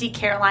don't want to see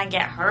Caroline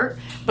get hurt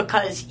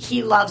because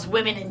he loves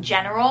women in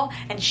general,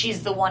 and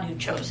she's the one who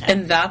chose him.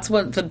 And that's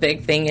what the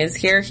big thing is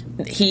here.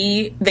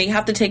 They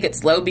have to take it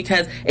slow,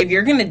 because if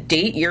you're going to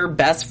date your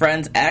best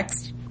friend's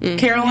ex,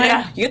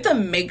 Caroline, you have to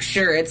make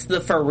sure it's the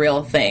for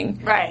real thing.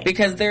 Right.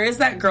 Because there is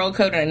that girl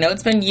code, and I know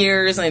it's been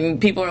years, and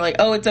people are like,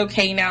 oh, it's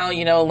okay now,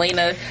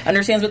 Elena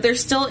understands, but there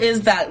still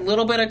is that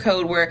little bit of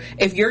code where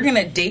if you're going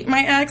to date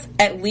my ex,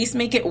 at least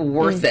make it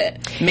worth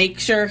it.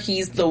 Make sure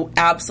he's the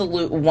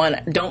absolute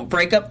one. Don't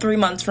break up 3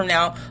 months from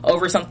now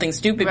over something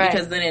stupid,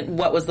 because then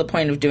what was the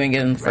point of doing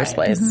it in the first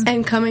place?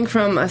 And coming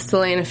from a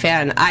Selena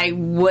fan, I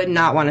would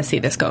not want to see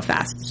this go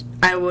fast.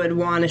 I would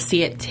want to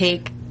see it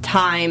take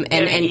time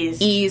and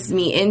ease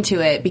me into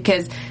it,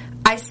 because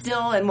I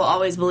still and will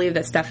always believe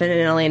that Stefan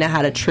and Elena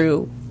had a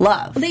true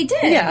love. They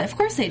did. Yeah. Of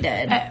course they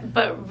did.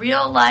 But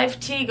real life,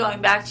 T, going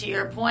back to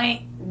your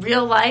point,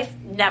 real life,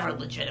 never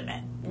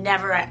legitimate.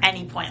 Never at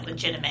any point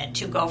legitimate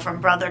to go from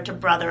brother to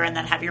brother and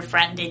then have your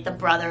friend date the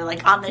brother.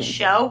 Like, on this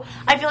show,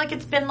 I feel like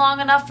it's been long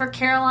enough for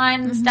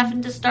Caroline and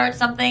Stefan to start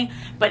something.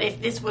 But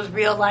if this was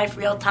real life,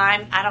 real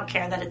time, I don't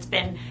care that it's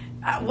been...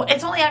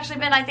 it's only actually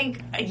been, I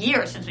think, a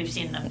year since we've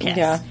seen them kiss.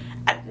 Yeah.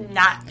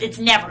 It's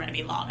never going to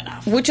be long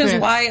enough. Which is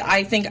why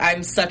I think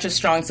I'm such a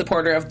strong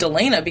supporter of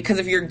Delana, because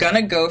if you're going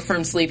to go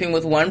from sleeping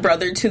with one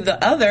brother to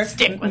the other,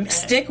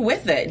 stick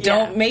with it. Yeah.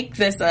 Don't make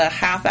this a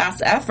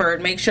half-ass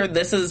effort. Make sure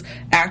this is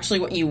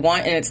actually what you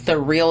want and it's the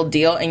real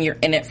deal and you're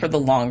in it for the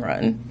long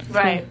run.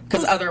 Right.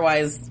 Because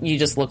otherwise, you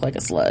just look like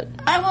a slut.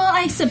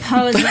 I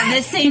suppose at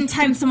the same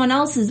time someone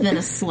else has been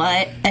a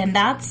slut, and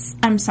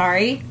I'm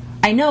sorry.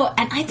 I know,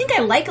 and I think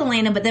I like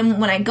Elena, but then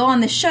when I go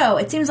on the show,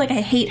 it seems like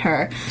I hate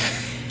her.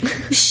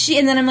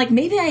 And then I'm like,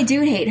 maybe I do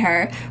hate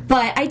her,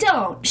 but I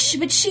don't.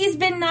 But she's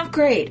been not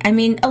great. I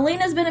mean,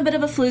 Elena's been a bit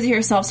of a floozy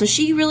herself, so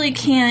she really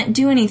can't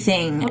do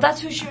anything. Well,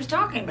 that's who she was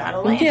talking about,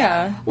 Elena.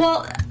 Yeah.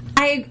 Well,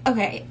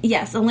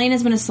 yes,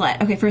 Elena's been a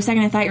slut. Okay, for a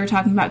second I thought you were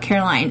talking about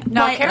Caroline.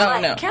 No, but,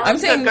 Caroline. No. Caroline's I'm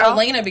saying a good girl.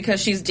 Elena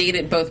because she's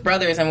dated both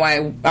brothers, and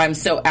why I'm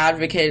so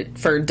advocate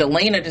for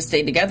Delana to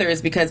stay together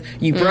is because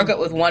you broke up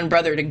with one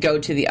brother to go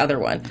to the other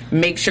one.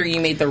 Make sure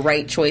you made the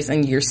right choice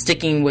and you're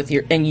sticking with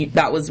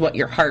that was what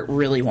your heart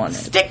really wanted.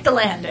 Stick the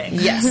landing.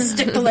 Yes,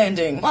 stick the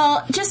landing.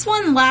 Well, just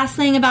one last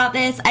thing about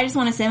this. I just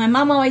want to say, my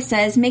mom always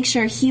says, make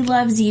sure he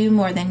loves you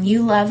more than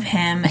you love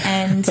him,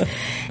 and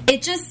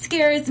it just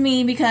scares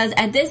me because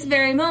at this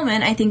very moment,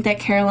 I think that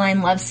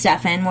Caroline loves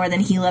Stefan more than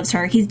he loves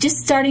her. He's just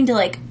starting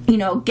to,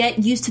 get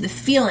used to the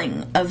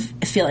feeling of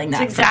feeling that.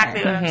 That's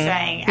exactly what I'm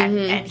saying.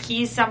 And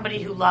he's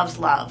somebody who loves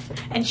love.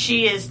 And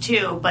she is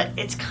too. But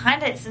it's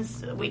kind of,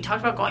 since we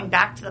talked about going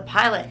back to the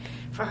pilot,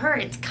 for her,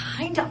 it's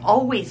kind of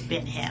always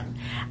been him.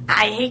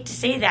 I hate to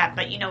say that,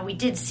 but, we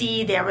did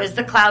see there was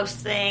the Klaus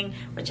thing,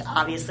 which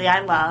obviously I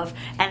love.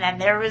 And then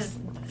there was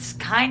with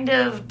kind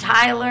of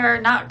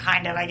Tyler, not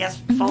kind of, I guess,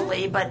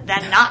 fully, but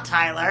then not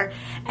Tyler.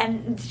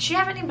 And did she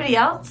have anybody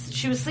else?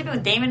 She was sleeping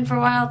with Damon for a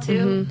while,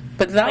 too.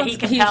 But he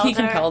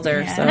compelled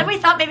her. Yeah. So. And then we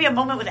thought maybe a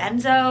moment with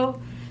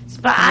Enzo.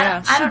 But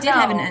I don't know. She did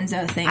have an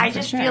Enzo thing. I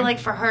just feel like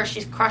for her,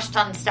 she's crushed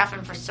on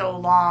Stefan for so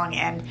long,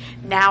 and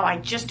now I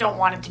just don't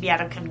want it to be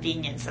out of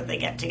convenience that they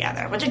get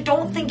together, which I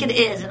don't think it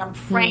is, and I'm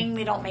praying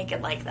they don't make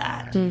it like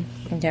that.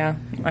 Yeah.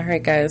 All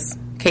right, guys.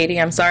 Katie,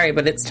 I'm sorry,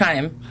 but it's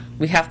time.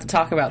 We have to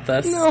talk about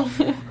this. No.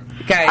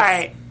 Guys. All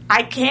right.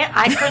 I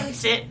couldn't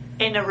sit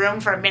in a room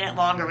for a minute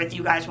longer with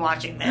you guys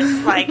watching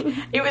this. Like,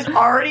 it was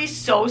already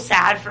so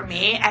sad for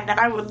me, and then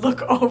I would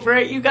look over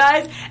at you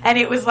guys, and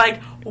it was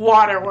like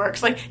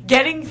waterworks. Like,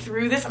 getting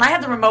through this, and I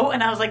had the remote,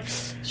 and I was like,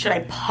 should I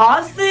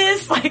pause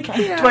this? Like,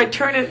 do I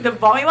turn the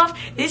volume off?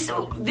 This,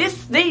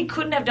 they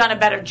couldn't have done a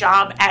better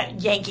job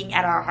at yanking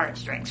at our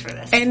heartstrings for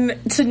this. And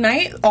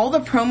tonight, all the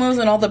promos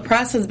and all the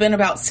press has been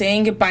about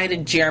saying goodbye to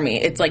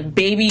Jeremy. It's like,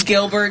 baby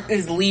Gilbert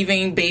is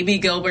leaving, baby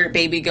Gilbert,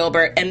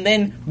 and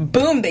then,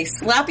 boom, they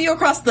slap you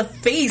across the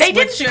face. They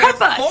didn't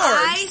prep us.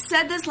 I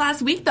said this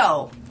last week,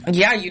 though.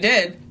 Yeah, you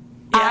did.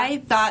 I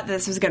thought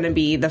this was going to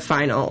be the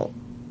final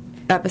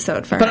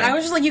episode for her. But I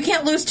was just like, you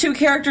can't lose 2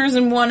 characters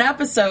in one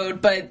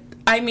episode, but,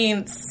 I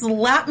mean,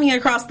 slap me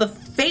across the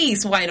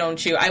face, why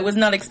don't you? I was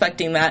not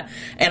expecting that.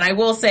 And I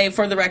will say,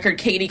 for the record,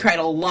 Katie cried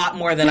a lot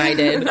more than I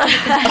did.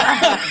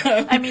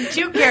 I mean,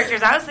 2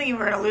 characters. I was thinking we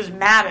were going to lose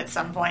Matt at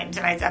some point in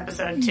tonight's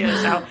episode, too.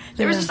 So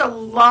there was just a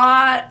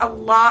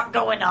lot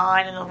going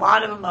on and a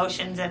lot of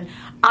emotions. And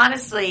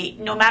honestly,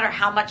 no matter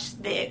how much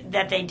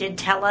that they did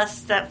tell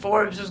us that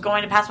Forbes was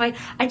going to pass away,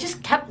 I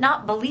just kept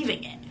not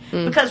believing it.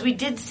 Because we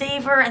did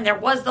save her, and there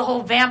was the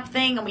whole vamp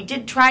thing, and we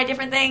did try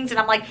different things, and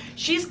I'm like,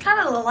 she's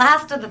kind of the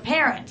last of the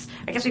parents.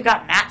 I guess we've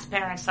got Matt's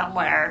parents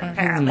somewhere,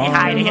 apparently,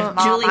 hiding his mom.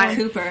 Julie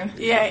Cooper.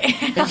 Yeah.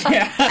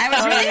 I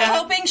was really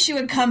hoping she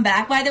would come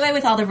back, by the way,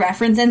 with all the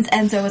references.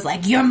 Enzo was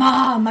like, your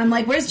mom. I'm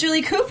like, where's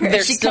Julie Cooper?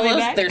 There's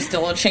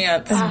still a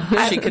chance.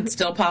 She could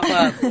still pop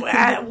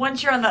up.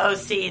 Once you're on the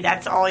OC,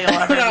 that's all you'll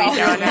ever be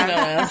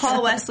doing.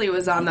 Paul Wesley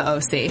was on the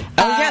OC.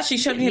 Oh, yeah, she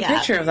showed me a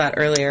picture of that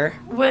earlier.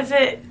 Was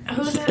it?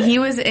 Who's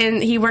it?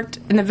 He worked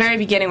in the very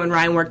beginning when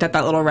Ryan worked at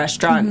that little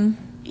restaurant.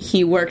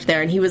 He worked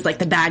there, and he was like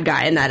the bad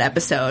guy in that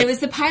episode. It was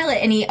the pilot,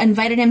 and he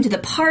invited him to the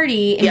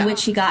party in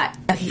which he got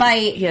a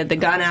fight. He had the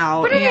gun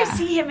out. Where did I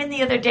see him in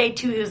the other day,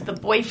 too? He was the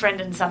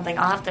boyfriend in something.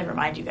 I'll have to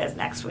remind you guys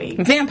next week.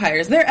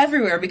 Vampires, they're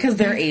everywhere because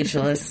they're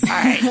ageless. All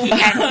right.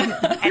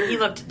 And he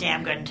looked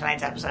damn good in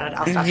tonight's episode.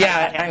 I'll stop talking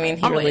about him. I mean,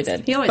 he really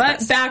did. He always but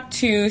does. back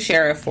to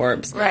Sheriff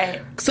Forbes.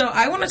 Right. So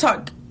I want to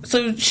talk...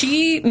 So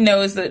she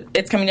knows that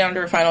it's coming down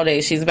to her final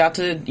day. She's about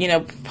to,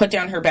 put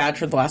down her badge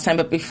for the last time.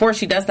 But before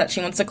she does that,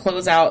 she wants to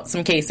close out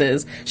some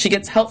cases. She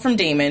gets help from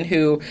Damon,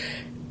 who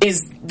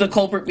is the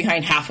culprit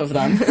behind half of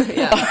them.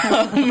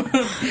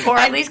 Or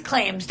at least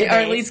claims to be. Or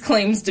at least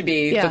claims to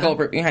be the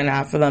culprit behind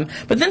half of them.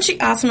 But then she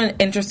asks him an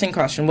interesting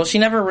question. Well, she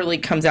never really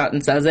comes out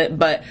and says it,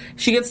 but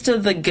she gets to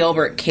the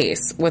Gilbert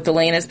case with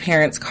Elena's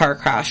parents' car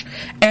crash.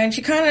 And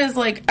she kind of is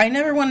like, I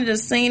never wanted to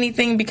say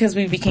anything because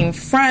we became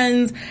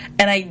friends,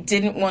 and I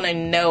didn't want to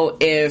know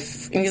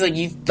if... And he's like,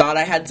 you thought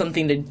I had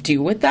something to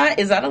do with that?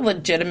 Is that a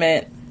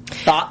legitimate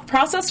thought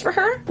process for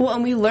her? Well,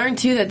 and we learned,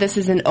 too, that this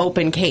is an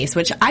open case,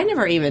 which I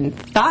never even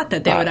thought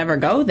that they would ever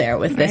go there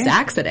with this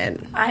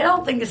accident. I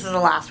don't think this is the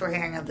last we're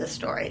hearing of this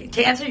story.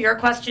 To answer your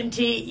question,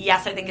 T,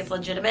 yes, I think it's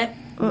legitimate.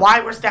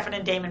 Why were Stefan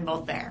and Damon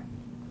both there?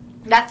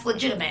 That's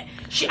legitimate.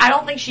 I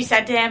don't think she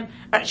said to him,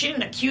 she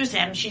didn't accuse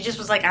him. She just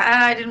was like,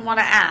 I didn't want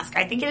to ask.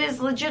 I think it is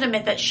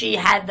legitimate that she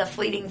had the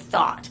fleeting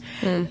thought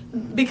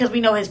because we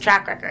know his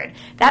track record.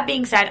 That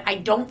being said, I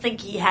don't think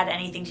he had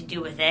anything to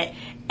do with it.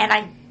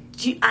 And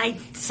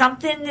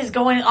something is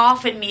going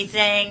off in me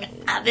saying,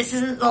 this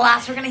isn't the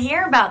last we're going to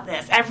hear about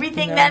this.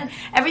 Everything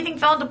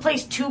fell into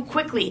place too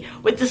quickly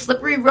with the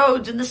slippery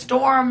roads and the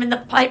storm and the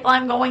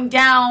pipeline going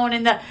down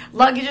and the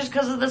luggages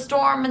because of the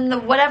storm and the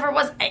whatever it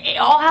was. It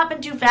all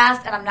happened too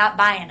fast, and I'm not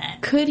buying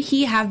it. Could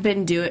he have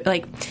been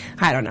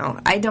I don't know.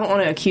 I don't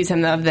want to accuse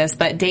him of this,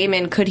 but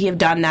Damon, could he have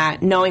done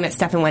that knowing that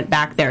Stefan went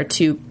back there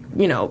to,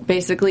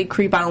 basically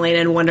creep on Elena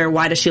and wonder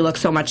why does she look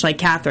so much like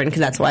Catherine,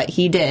 because that's what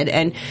he did.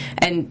 And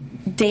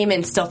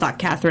Damon still thought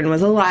Catherine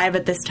was alive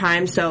at this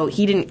time, so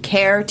he didn't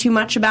care too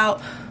much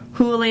about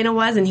who Elena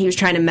was, and he was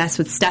trying to mess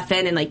with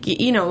Stefan. And,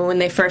 when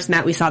they first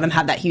met, we saw them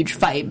have that huge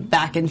fight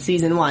back in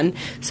season 1.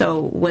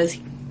 So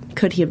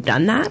could he have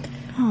done that?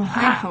 Oh,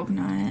 I hope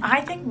not.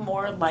 I think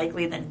more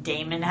likely than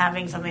Damon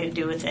having something to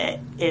do with it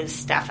is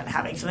Stefan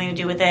having something to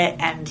do with it,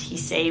 and he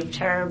saved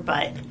her,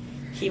 but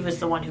he was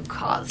the one who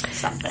caused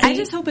something. I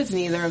just hope it's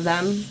neither of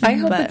them. I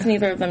hope it's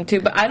neither of them, too.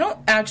 But I don't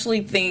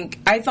actually think...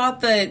 I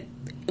thought that...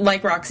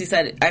 Like Roxy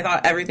said, I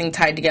thought everything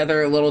tied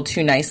together a little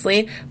too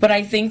nicely, but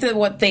I think that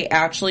what they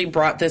actually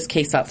brought this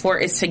case up for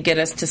is to get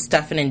us to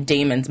Stefan and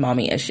Damon's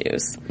mommy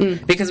issues.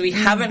 Because we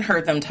haven't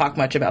heard them talk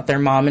much about their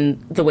mom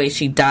and the way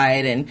she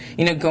died and,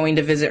 going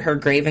to visit her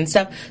grave and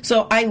stuff.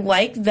 So I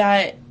like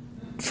that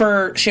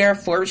for Sheriff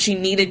Forbes, she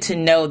needed to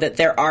know that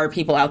there are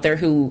people out there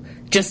who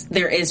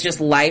there is just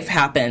life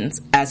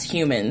happens as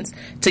humans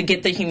to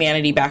get the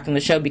humanity back in the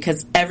show,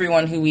 because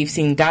everyone who we've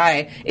seen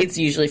die, it's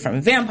usually from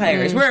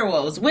vampires,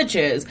 werewolves,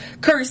 witches,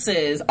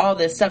 curses, all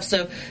this stuff.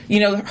 So,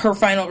 her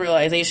final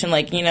realization,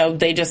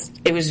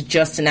 it was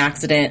just an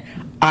accident.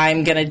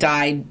 I'm gonna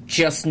die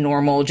just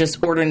normal,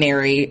 just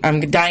ordinary. I'm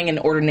dying an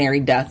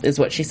ordinary death is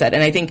what she said.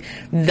 And I think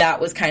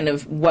that was kind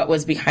of what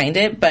was behind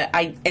it.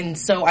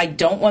 So I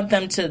don't want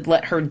them to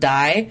let her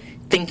die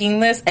thinking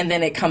this, and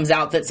then it comes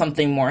out that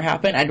something more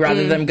happened. I'd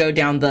rather them go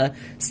down the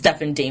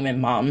Steph and Damon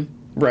mom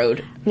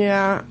road.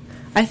 Yeah.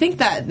 I think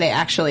that they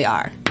actually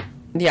are.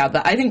 Yeah,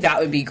 I think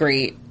that would be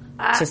great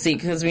to see,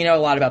 because we know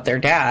a lot about their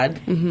dad.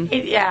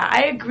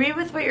 I agree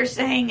with what you're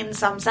saying in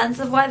some sense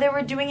of why they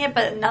were doing it,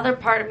 but another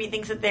part of me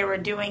thinks that they were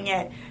doing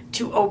it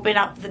to open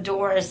up the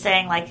doors,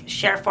 saying,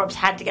 Sheriff Forbes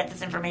had to get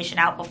this information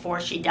out before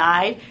she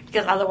died,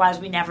 because otherwise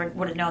we never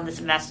would have known this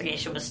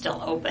investigation was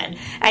still open. And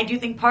I do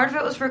think part of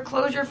it was for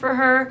closure for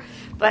her,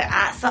 but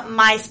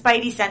my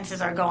spidey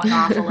senses are going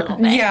off a little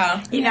bit.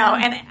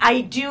 And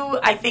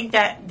I think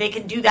that they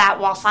can do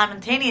that while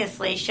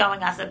simultaneously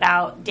showing us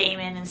about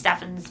Damon and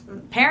Stefan's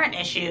parent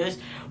issues,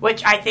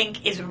 which I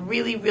think is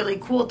really, really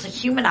cool to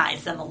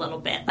humanize them a little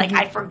bit.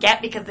 I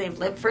forget, because they've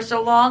lived for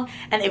so long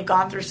and they've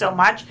gone through so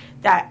much,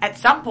 that at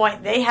some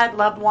point they had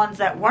loved ones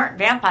that weren't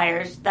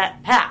vampires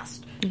that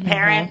passed.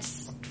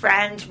 Parents,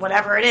 friends,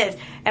 whatever it is.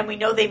 And we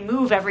know they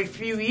move every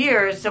few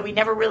years, so we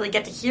never really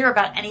get to hear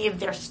about any of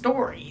their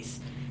stories.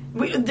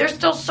 There's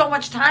still so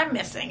much time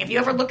missing. If you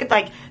ever look at,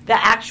 the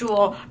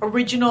actual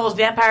original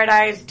Vampire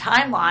Diaries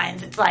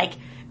timelines, it's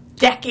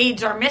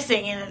decades are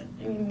missing,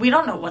 and we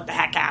don't know what the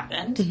heck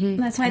happened.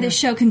 That's why this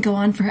show can go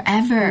on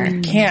forever.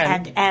 It can.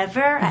 And ever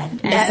and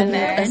ever.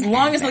 As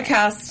long as the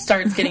cast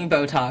starts getting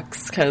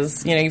Botox,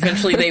 because,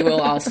 eventually they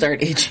will all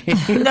start aging.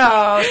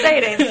 No, say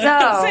it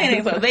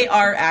ain't so. They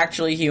are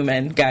actually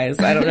human, guys.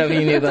 I don't know if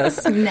you knew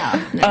this.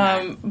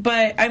 No.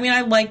 But,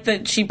 I like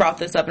that she brought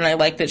this up, and I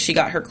like that she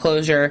got her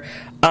closure.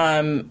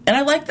 And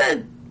I like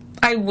that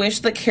I wish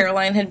that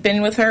Caroline had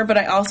been with her, but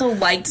I also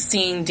liked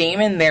seeing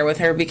Damon there with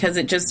her, because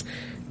it just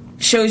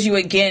shows you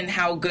again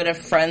how good of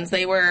friends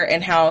they were,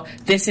 and how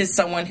this is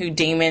someone who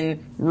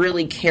Damon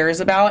really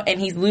cares about,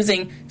 and he's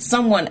losing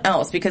someone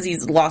else because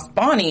he's lost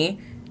Bonnie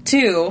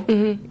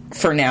too,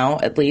 for now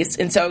at least.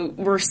 And so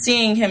we're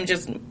seeing him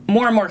just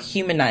more and more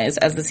humanized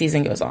as the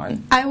season goes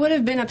on. I would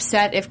have been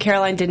upset if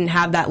Caroline didn't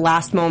have that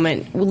last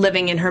moment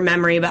living in her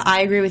memory, but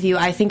I agree with you.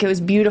 I think it was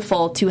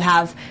beautiful to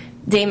have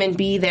Damon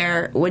be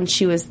there when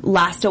she was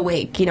last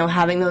awake,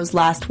 having those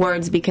last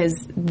words,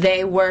 because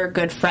they were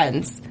good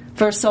friends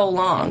for so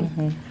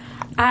long.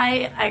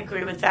 I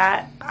agree with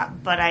that,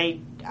 but I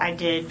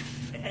did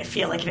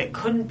feel like if it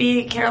couldn't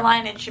be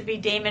Caroline, it should be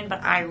Damon,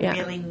 but I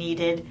really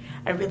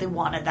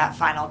wanted that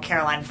final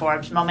Caroline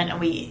Forbes moment, and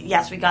we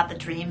got the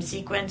dream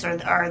sequence, or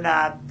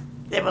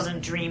it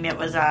wasn't dream, it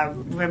was a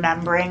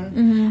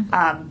remembering,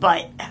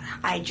 but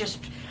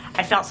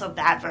I felt so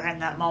bad for her in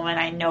that moment.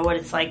 I know what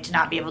it's like to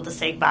not be able to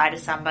say goodbye to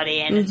somebody,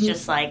 and it's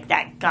just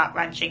that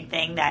gut-wrenching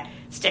thing that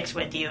sticks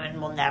with you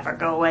and will never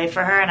go away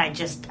for her, and I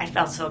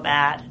felt so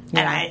bad.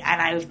 Yeah.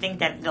 And I think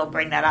that they'll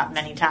bring that up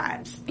many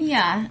times.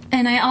 Yeah,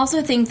 and I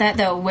also think that,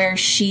 though, where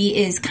she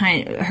is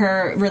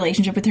her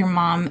relationship with her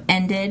mom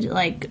ended,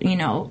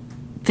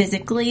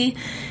 physically,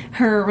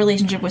 her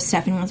relationship with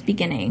Stefan was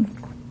beginning.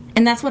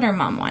 And that's what her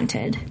mom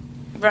wanted.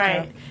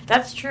 Right. Yeah.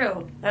 That's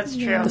true.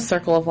 The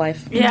circle of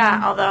life.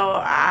 Yeah, although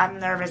I'm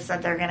nervous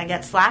that they're going to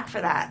get slack for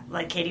that.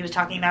 Like Katie was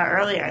talking about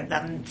earlier,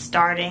 them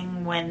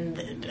starting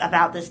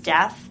about this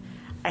death.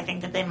 I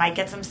think that they might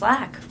get some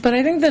slack. But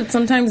I think that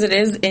sometimes it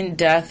is in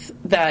death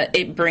that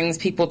it brings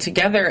people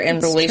together,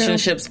 and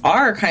relationships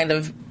are kind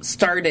of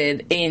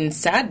started in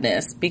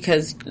sadness,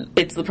 because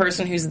it's the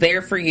person who's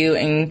there for you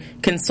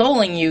and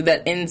consoling you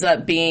that ends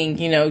up being,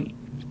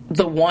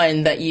 the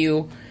one that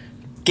you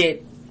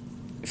get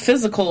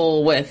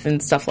physical with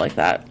and stuff like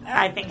that.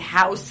 I think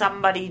how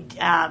somebody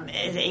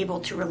is able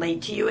to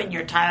relate to you in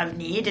your time of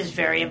need is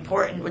very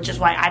important, which is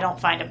why I don't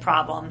find a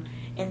problem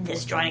in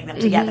this joining them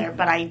together.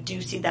 But I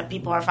do see that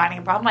people are finding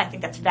a problem. I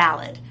think that's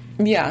valid.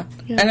 Yeah.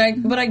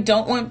 But I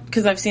don't want,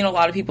 because I've seen a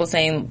lot of people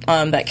saying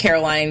that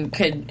Caroline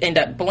could end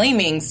up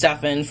blaming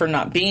Stefan for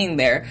not being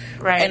there.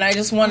 Right. And I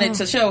just wanted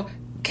to show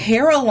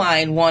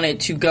Caroline wanted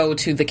to go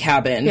to the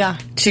cabin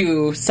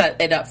to set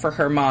it up for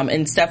her mom,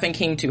 and Stefan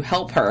came to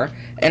help her,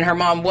 and her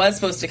mom was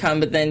supposed to come,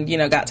 but then,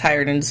 got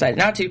tired and decided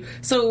not to.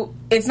 So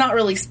it's not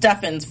really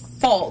Stefan's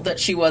fault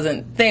that she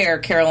wasn't there.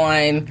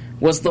 Caroline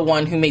was the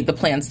one who made the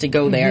plans to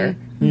go there,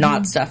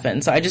 not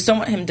Stefan. So I just don't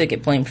want him to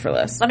get blamed for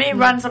this. Let me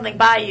run something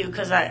by you,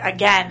 because,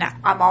 again,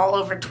 I'm all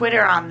over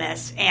Twitter on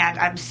this, and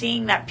I'm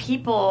seeing that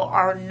people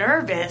are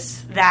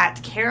nervous that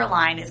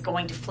Caroline is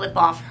going to flip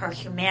off her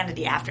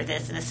humanity after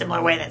this in a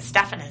similar way that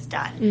Stefan has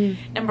done.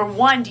 Number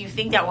one, do you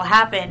think that will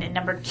happen? And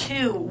number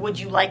two, would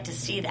you like to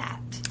see that?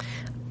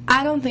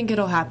 I don't think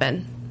it'll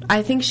happen.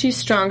 I think she's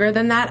stronger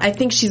than that. I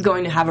think she's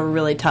going to have a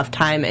really tough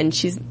time, and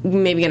she's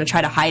maybe going to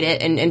try to hide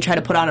it and try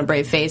to put on a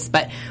brave face,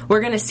 but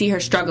we're going to see her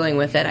struggling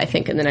with it, I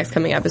think, in the next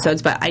coming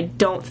episodes, but I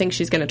don't think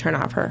she's going to turn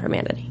off her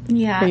humanity.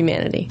 Yeah. Her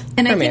humanity.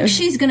 And I think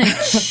she's going to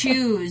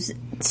choose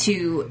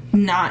to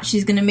not.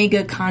 She's going to make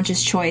a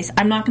conscious choice.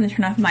 I'm not going to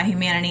turn off my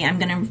humanity. I'm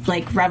going to,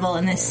 like, revel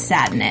in this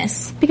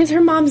sadness. Because her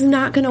mom's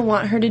not going to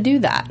want her to do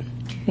that.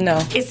 No.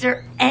 Is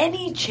there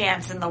any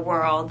chance in the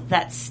world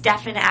that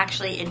Stefan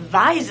actually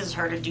advises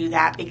her to do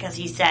that because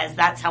he says,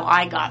 that's how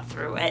I got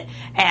through it,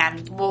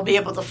 and we'll be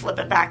able to flip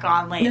it back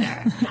on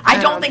later?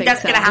 I don't think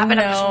that's going to happen.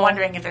 No. I'm just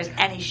wondering if there's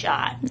any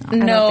shot.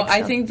 No,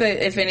 I think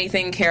that if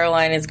anything,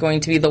 Caroline is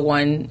going to be the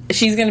one.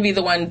 She's going to be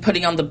the one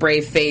putting on the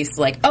brave face,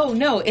 like, "Oh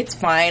no, it's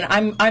fine.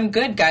 I'm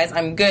good, guys.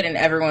 I'm good." And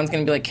everyone's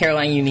going to be like,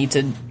 "Caroline, you need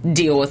to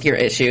deal with your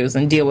issues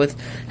and deal with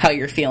how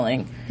you're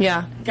feeling."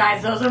 Yeah.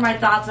 Guys, those are my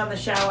thoughts on the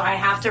show. I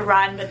have to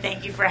run, but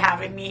thank you for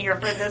having me here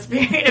for this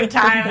period of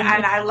time.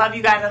 And I love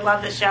you guys. I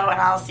love the show,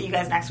 and I'll see you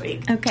guys next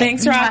week. Okay.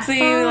 Thanks,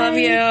 Roxy. We love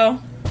you.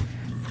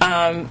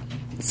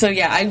 So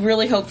yeah, I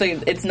really hope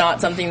that it's not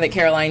something that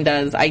Caroline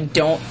does. I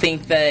don't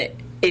think that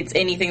it's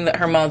anything that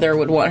her mother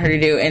would want her to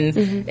do.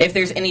 And if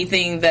there's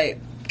anything that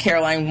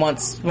Caroline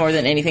wants more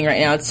than anything right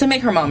now, it's to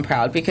make her mom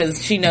proud,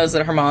 because she knows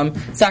that her mom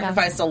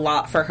sacrificed a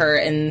lot for her,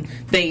 and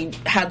they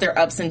had their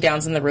ups and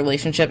downs in the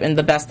relationship, and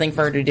the best thing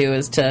for her to do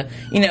is to,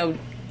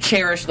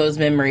 cherish those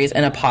memories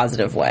in a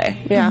positive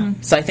way. Yeah.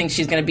 So I think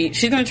she's gonna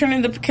turn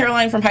into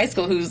Caroline from high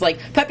school, who's like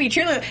peppy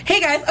cheerleader.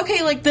 Hey guys,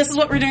 okay, like this is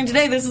what we're doing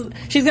today.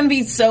 She's gonna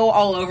be so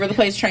all over the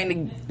place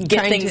trying to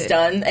get things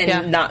done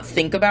and not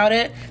think about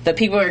it, that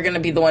people are gonna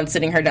be the ones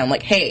sitting her down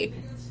like, hey,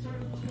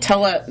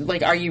 tell her,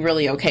 like, are you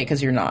really okay?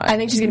 Because you're not. I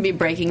think she's going to be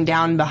breaking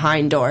down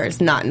behind doors,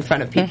 not in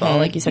front of people.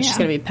 Like you said, she's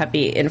going to be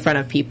peppy in front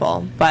of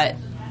people, but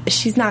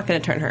she's not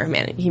going to turn her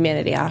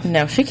humanity off.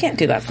 No, she can't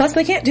do that. Plus,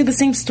 they can't do the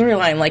same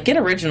storyline. Like, get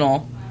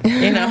original.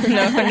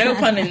 No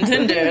pun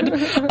intended.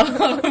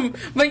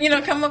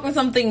 But, come up with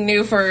something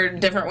new for a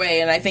different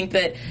way. And I think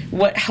that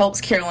what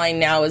helps Caroline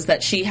now is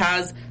that she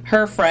has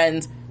her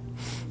friends.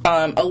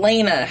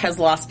 Elena has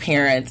lost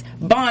parents.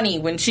 Bonnie,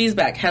 when she's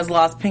back, has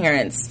lost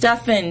parents.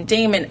 Stefan,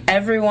 Damon,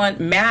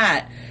 everyone,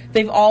 Matt,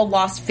 they've all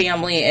lost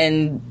family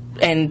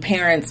and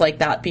parents like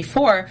that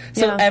before.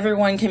 So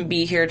everyone can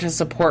be here to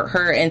support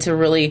her and to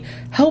really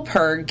help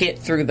her get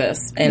through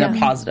this in a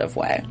positive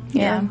way.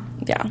 Yeah.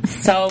 Yeah.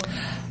 So,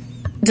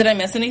 did I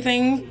miss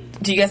anything?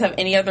 Do you guys have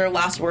any other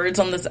last words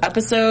on this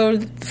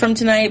episode from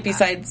tonight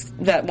besides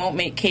that won't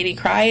make Katie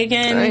cry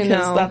again?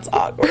 Because that's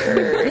awkward.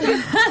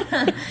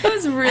 It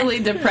was really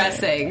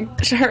depressing.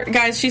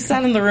 Guys, she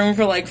sat in the room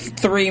for like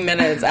 3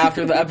 minutes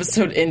after the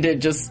episode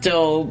ended, just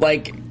still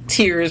like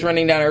tears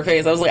running down her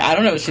face. I was like, I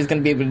don't know if she's going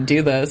to be able to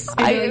do this.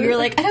 You were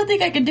like, I don't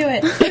think I could do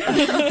it.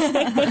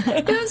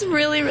 It was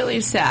really, really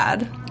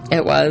sad.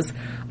 It was.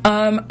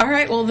 All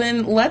right, well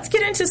then let's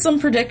get into some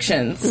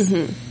predictions.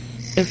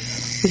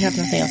 If we have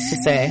nothing else to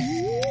say.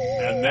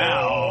 And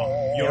now,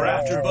 your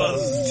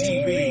AfterBuzz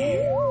TV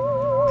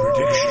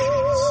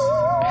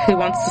predictions. Who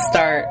wants to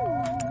start?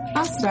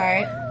 I'll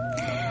start.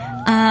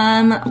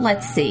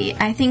 Let's see.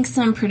 I think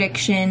some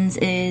predictions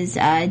is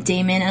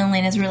Damon and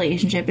Elena's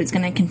relationship is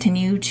going to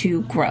continue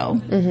to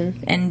grow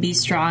and be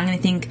strong. And I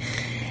think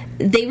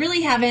they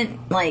really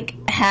haven't,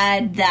 like,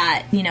 had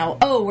that,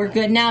 oh, we're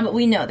good now, but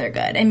we know they're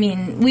good. I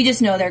mean, we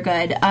just know they're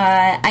good.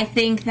 I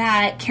think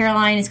that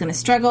Caroline is going to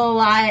struggle a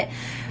lot.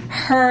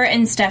 Her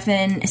and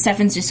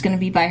Stefan's just going to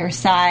be by her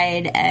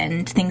side,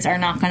 and things are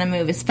not going to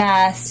move as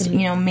fast,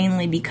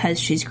 mainly because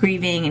she's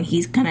grieving, and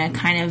he's going to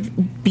kind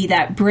of be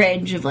that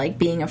bridge of, like,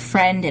 being a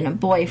friend and a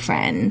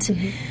boyfriend.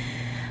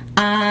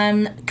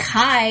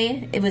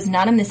 Kai, it was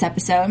not in this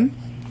episode.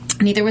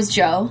 Neither was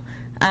Joe.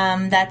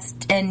 And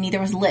neither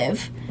was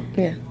Liv.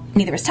 Yeah.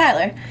 Neither was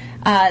Tyler.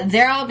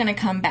 They're all going to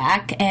come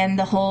back, and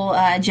the whole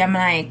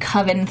Gemini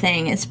Coven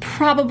thing is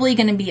probably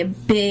going to be a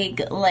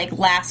big, like,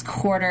 last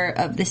quarter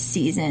of the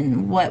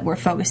season, what we're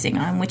focusing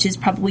on, which is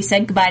probably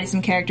said goodbye to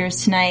some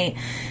characters tonight,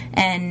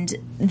 and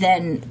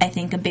then I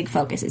think a big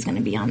focus is going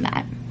to be on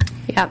that.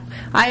 Yep.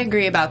 I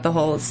agree about the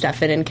whole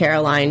Stefan and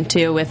Caroline,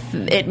 too, with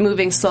it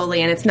moving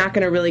slowly, and it's not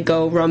going to really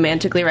go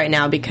romantically right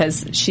now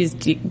because she's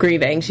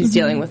grieving. She's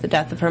dealing with the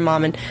death of her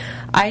mom, and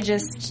I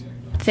just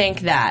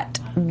think that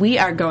we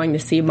are going to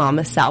see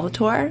Mama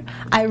Salvatore.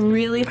 I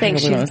really think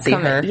she's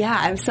coming. Her. Yeah,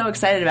 I'm so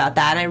excited about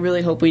that, and I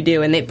really hope we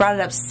do. And they brought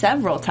it up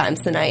several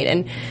times tonight.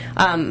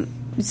 And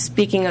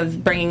speaking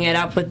of bringing it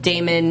up with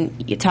Damon,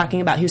 talking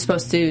about he was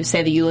supposed to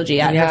say the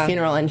eulogy at her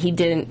funeral, and he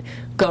didn't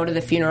go to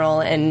the funeral.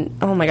 And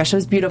oh my gosh, it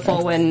was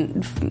beautiful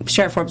when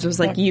Sheriff Forbes was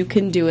like, "You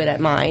can do it at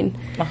mine."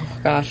 Oh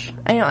gosh,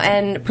 I know.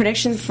 And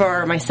predictions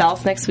for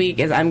myself next week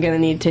is I'm going to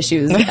need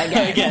tissues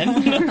again.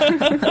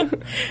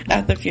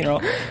 At the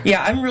funeral.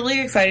 Yeah, I'm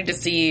really excited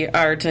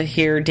to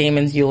hear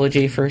Damon's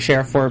eulogy for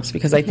Sheriff Forbes,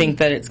 because I think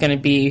that it's going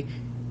to be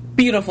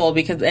beautiful,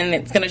 and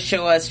it's going to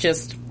show us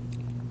just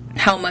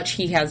how much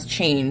he has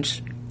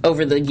changed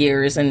over the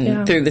years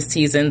and through the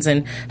seasons,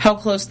 and how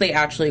close they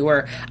actually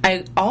were.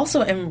 I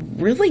also am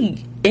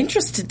really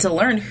interested to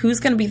learn who's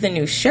going to be the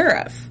new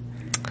sheriff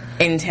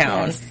in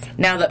town. Yes.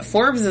 Now that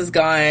Forbes is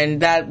gone,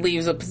 that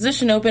leaves a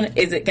position open.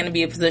 Is it going to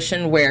be a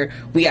position where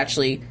we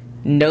actually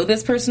know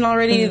this person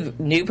already,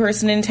 new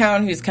person in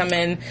town who's come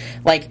in?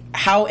 Like,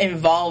 how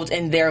involved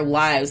in their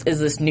lives is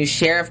this new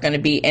sheriff going to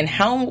be, and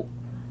how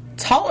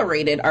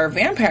tolerated are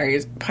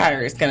vampires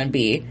going to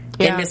be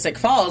in Mystic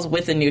Falls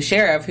with a new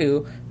sheriff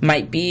who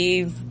might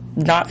be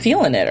not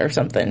feeling it or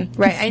something?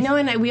 Right. I know,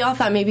 and we all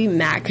thought maybe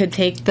Matt could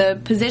take the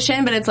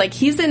position, but it's like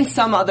he's in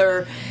some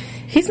other...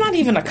 He's not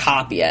even a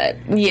cop yet.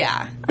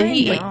 Yeah.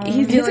 He's dealing got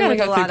to with a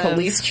go lot through of...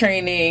 police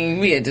training,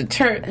 be a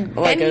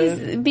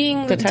he's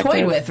being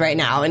toyed with right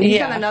now, and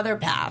he's on another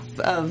path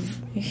of...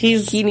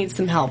 He needs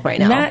some help right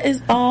now. Matt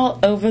is all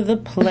over the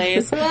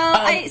place.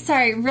 Well,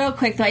 sorry, real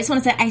quick though, I just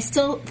want to say I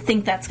still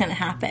think that's going to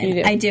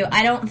happen. I do.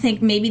 I don't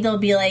think maybe there'll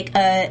be like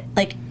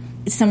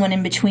someone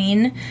in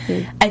between.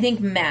 I think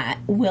Matt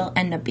will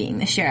end up being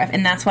the sheriff,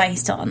 and that's why he's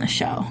still on the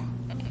show.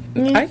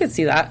 I could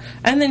see that.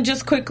 And then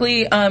just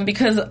quickly,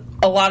 because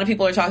a lot of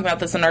people are talking about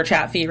this in our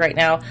chat feed right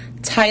now,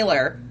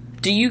 Tyler,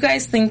 do you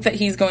guys think that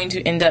he's going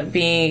to end up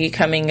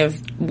becoming a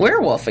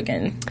werewolf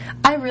again?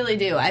 I really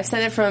do. I've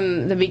said it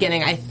from the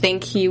beginning. I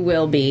think he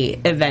will be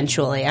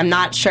eventually. I'm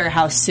not sure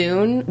how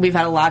soon. We've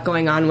had a lot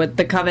going on with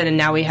the Coven, and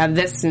now we have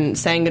this and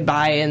saying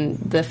goodbye and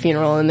the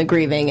funeral and the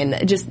grieving.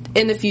 And just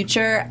in the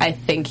future, I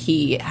think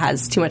he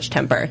has too much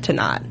temper to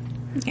not.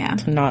 Yeah.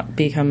 To not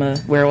become a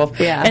werewolf.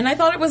 Yeah. And I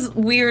thought it was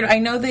weird. I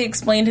know they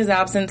explained his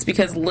absence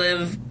because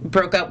Liv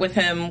broke up with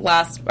him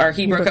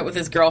he broke up with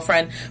his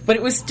girlfriend, but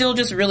it was still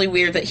just really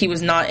weird that he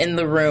was not in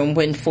the room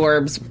when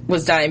Forbes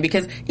was dying,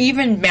 because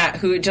even Matt,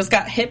 who just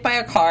got hit by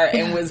a car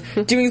and was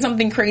doing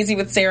something crazy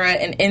with Sarah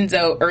and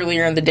Enzo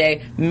earlier in the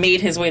day,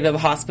 made his way to the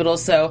hospital.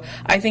 So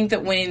I think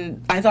that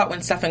when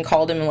Stefan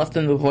called him and left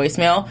him the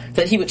voicemail,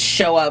 that he would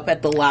show up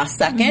at the last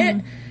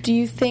second. Do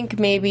you think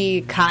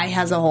maybe Kai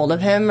has a hold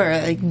of him or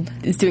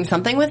is doing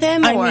something with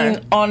him? I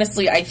mean,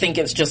 honestly, I think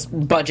it's just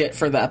budget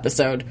for the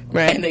episode.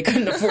 Right. And they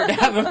couldn't afford to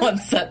have him on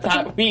set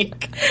that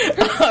week.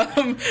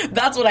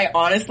 That's what I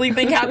honestly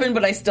think happened,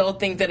 but I still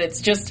think that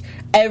it's just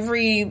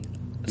every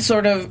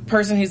sort of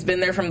person who's been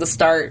there from the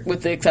start,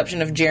 with the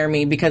exception of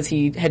Jeremy, because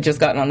he had just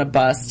gotten on a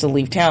bus to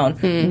leave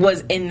town,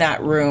 was in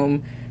that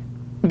room.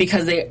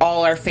 Because they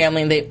all are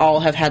family and they all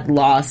have had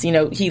loss. You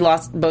know, he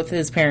lost both of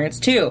his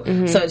parents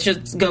too. So it's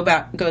just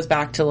goes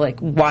back to like,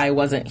 why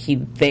wasn't he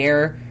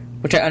there?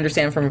 Which I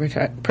understand from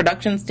a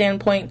production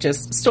standpoint,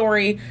 just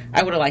story.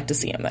 I would have liked to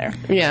see him there.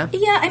 Yeah.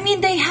 Yeah, I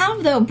mean, they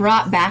have, though,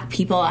 brought back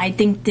people. I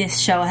think this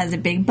show has a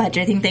big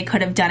budget. I think they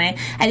could have done it.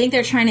 I think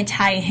they're trying to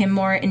tie him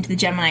more into the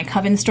Gemini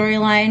Coven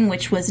storyline,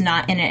 which was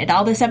not in it at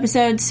all this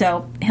episode,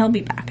 so he'll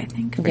be back, I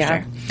think, for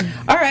sure.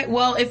 All right,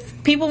 well,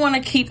 if people want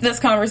to keep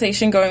this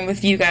conversation going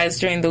with you guys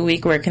during the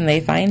week, where can they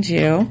find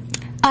you?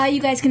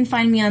 You guys can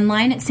find me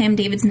online at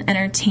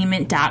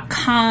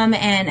samdavidsonentertainment.com,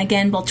 and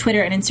again, both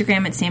Twitter and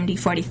Instagram at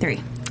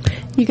samd43.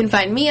 You can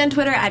find me on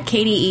Twitter at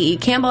Katie E.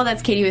 Campbell.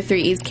 That's Katie with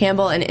 3 E's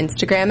Campbell, and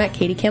Instagram at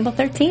Katie Campbell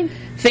 13.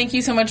 Thank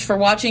you so much for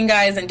watching,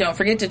 guys, and don't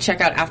forget to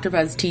check out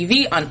AfterBuzz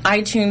TV on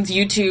iTunes,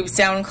 YouTube,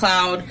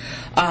 SoundCloud,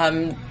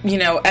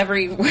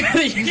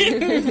 everywhere you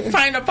can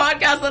find a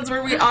podcast. That's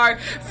where we are.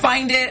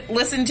 Find it,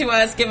 listen to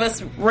us,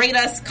 rate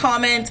us,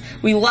 comment.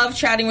 We love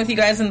chatting with you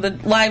guys in the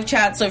live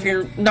chat. So if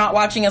you're not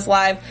watching us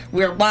live,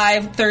 we're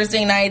live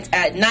Thursday nights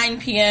at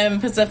 9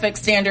 p.m. Pacific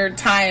Standard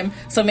Time.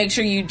 So make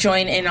sure you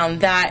join in on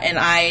that. And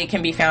I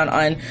can be found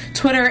on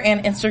Twitter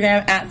and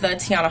Instagram at the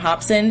Tiana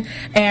Hobson,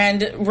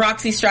 and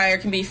Roxy Stryer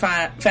can be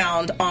found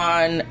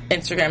on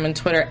Instagram and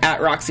Twitter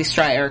at Roxy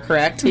Stryer,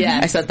 correct?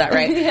 Yes. I said that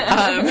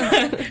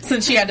right.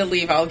 Since she had to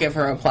leave, I'll give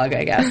her a plug,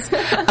 I guess.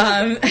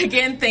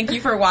 Again, thank you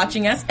for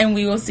watching us, and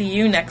we will see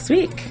you next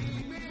week.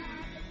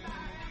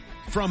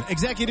 From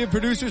executive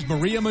producers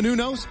Maria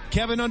Menounos,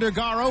 Kevin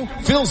Undergaro,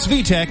 Phil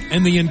Svitek,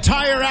 and the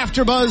entire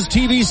AfterBuzz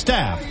TV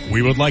staff,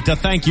 we would like to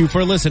thank you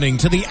for listening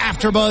to the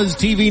AfterBuzz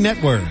TV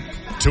network.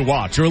 To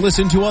watch or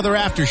listen to other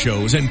after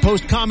shows and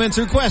post comments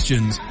or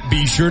questions,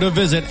 be sure to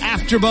visit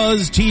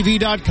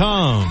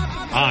AfterBuzzTV.com.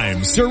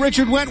 I'm Sir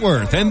Richard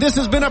Wentworth, and this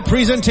has been a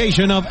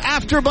presentation of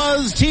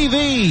AfterBuzz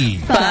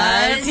TV.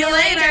 Buzz you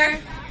later.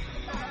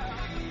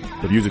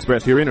 The views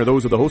expressed herein are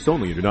those of the host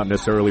only and do not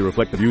necessarily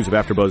reflect the views of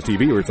AfterBuzz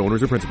TV or its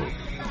owners or principals.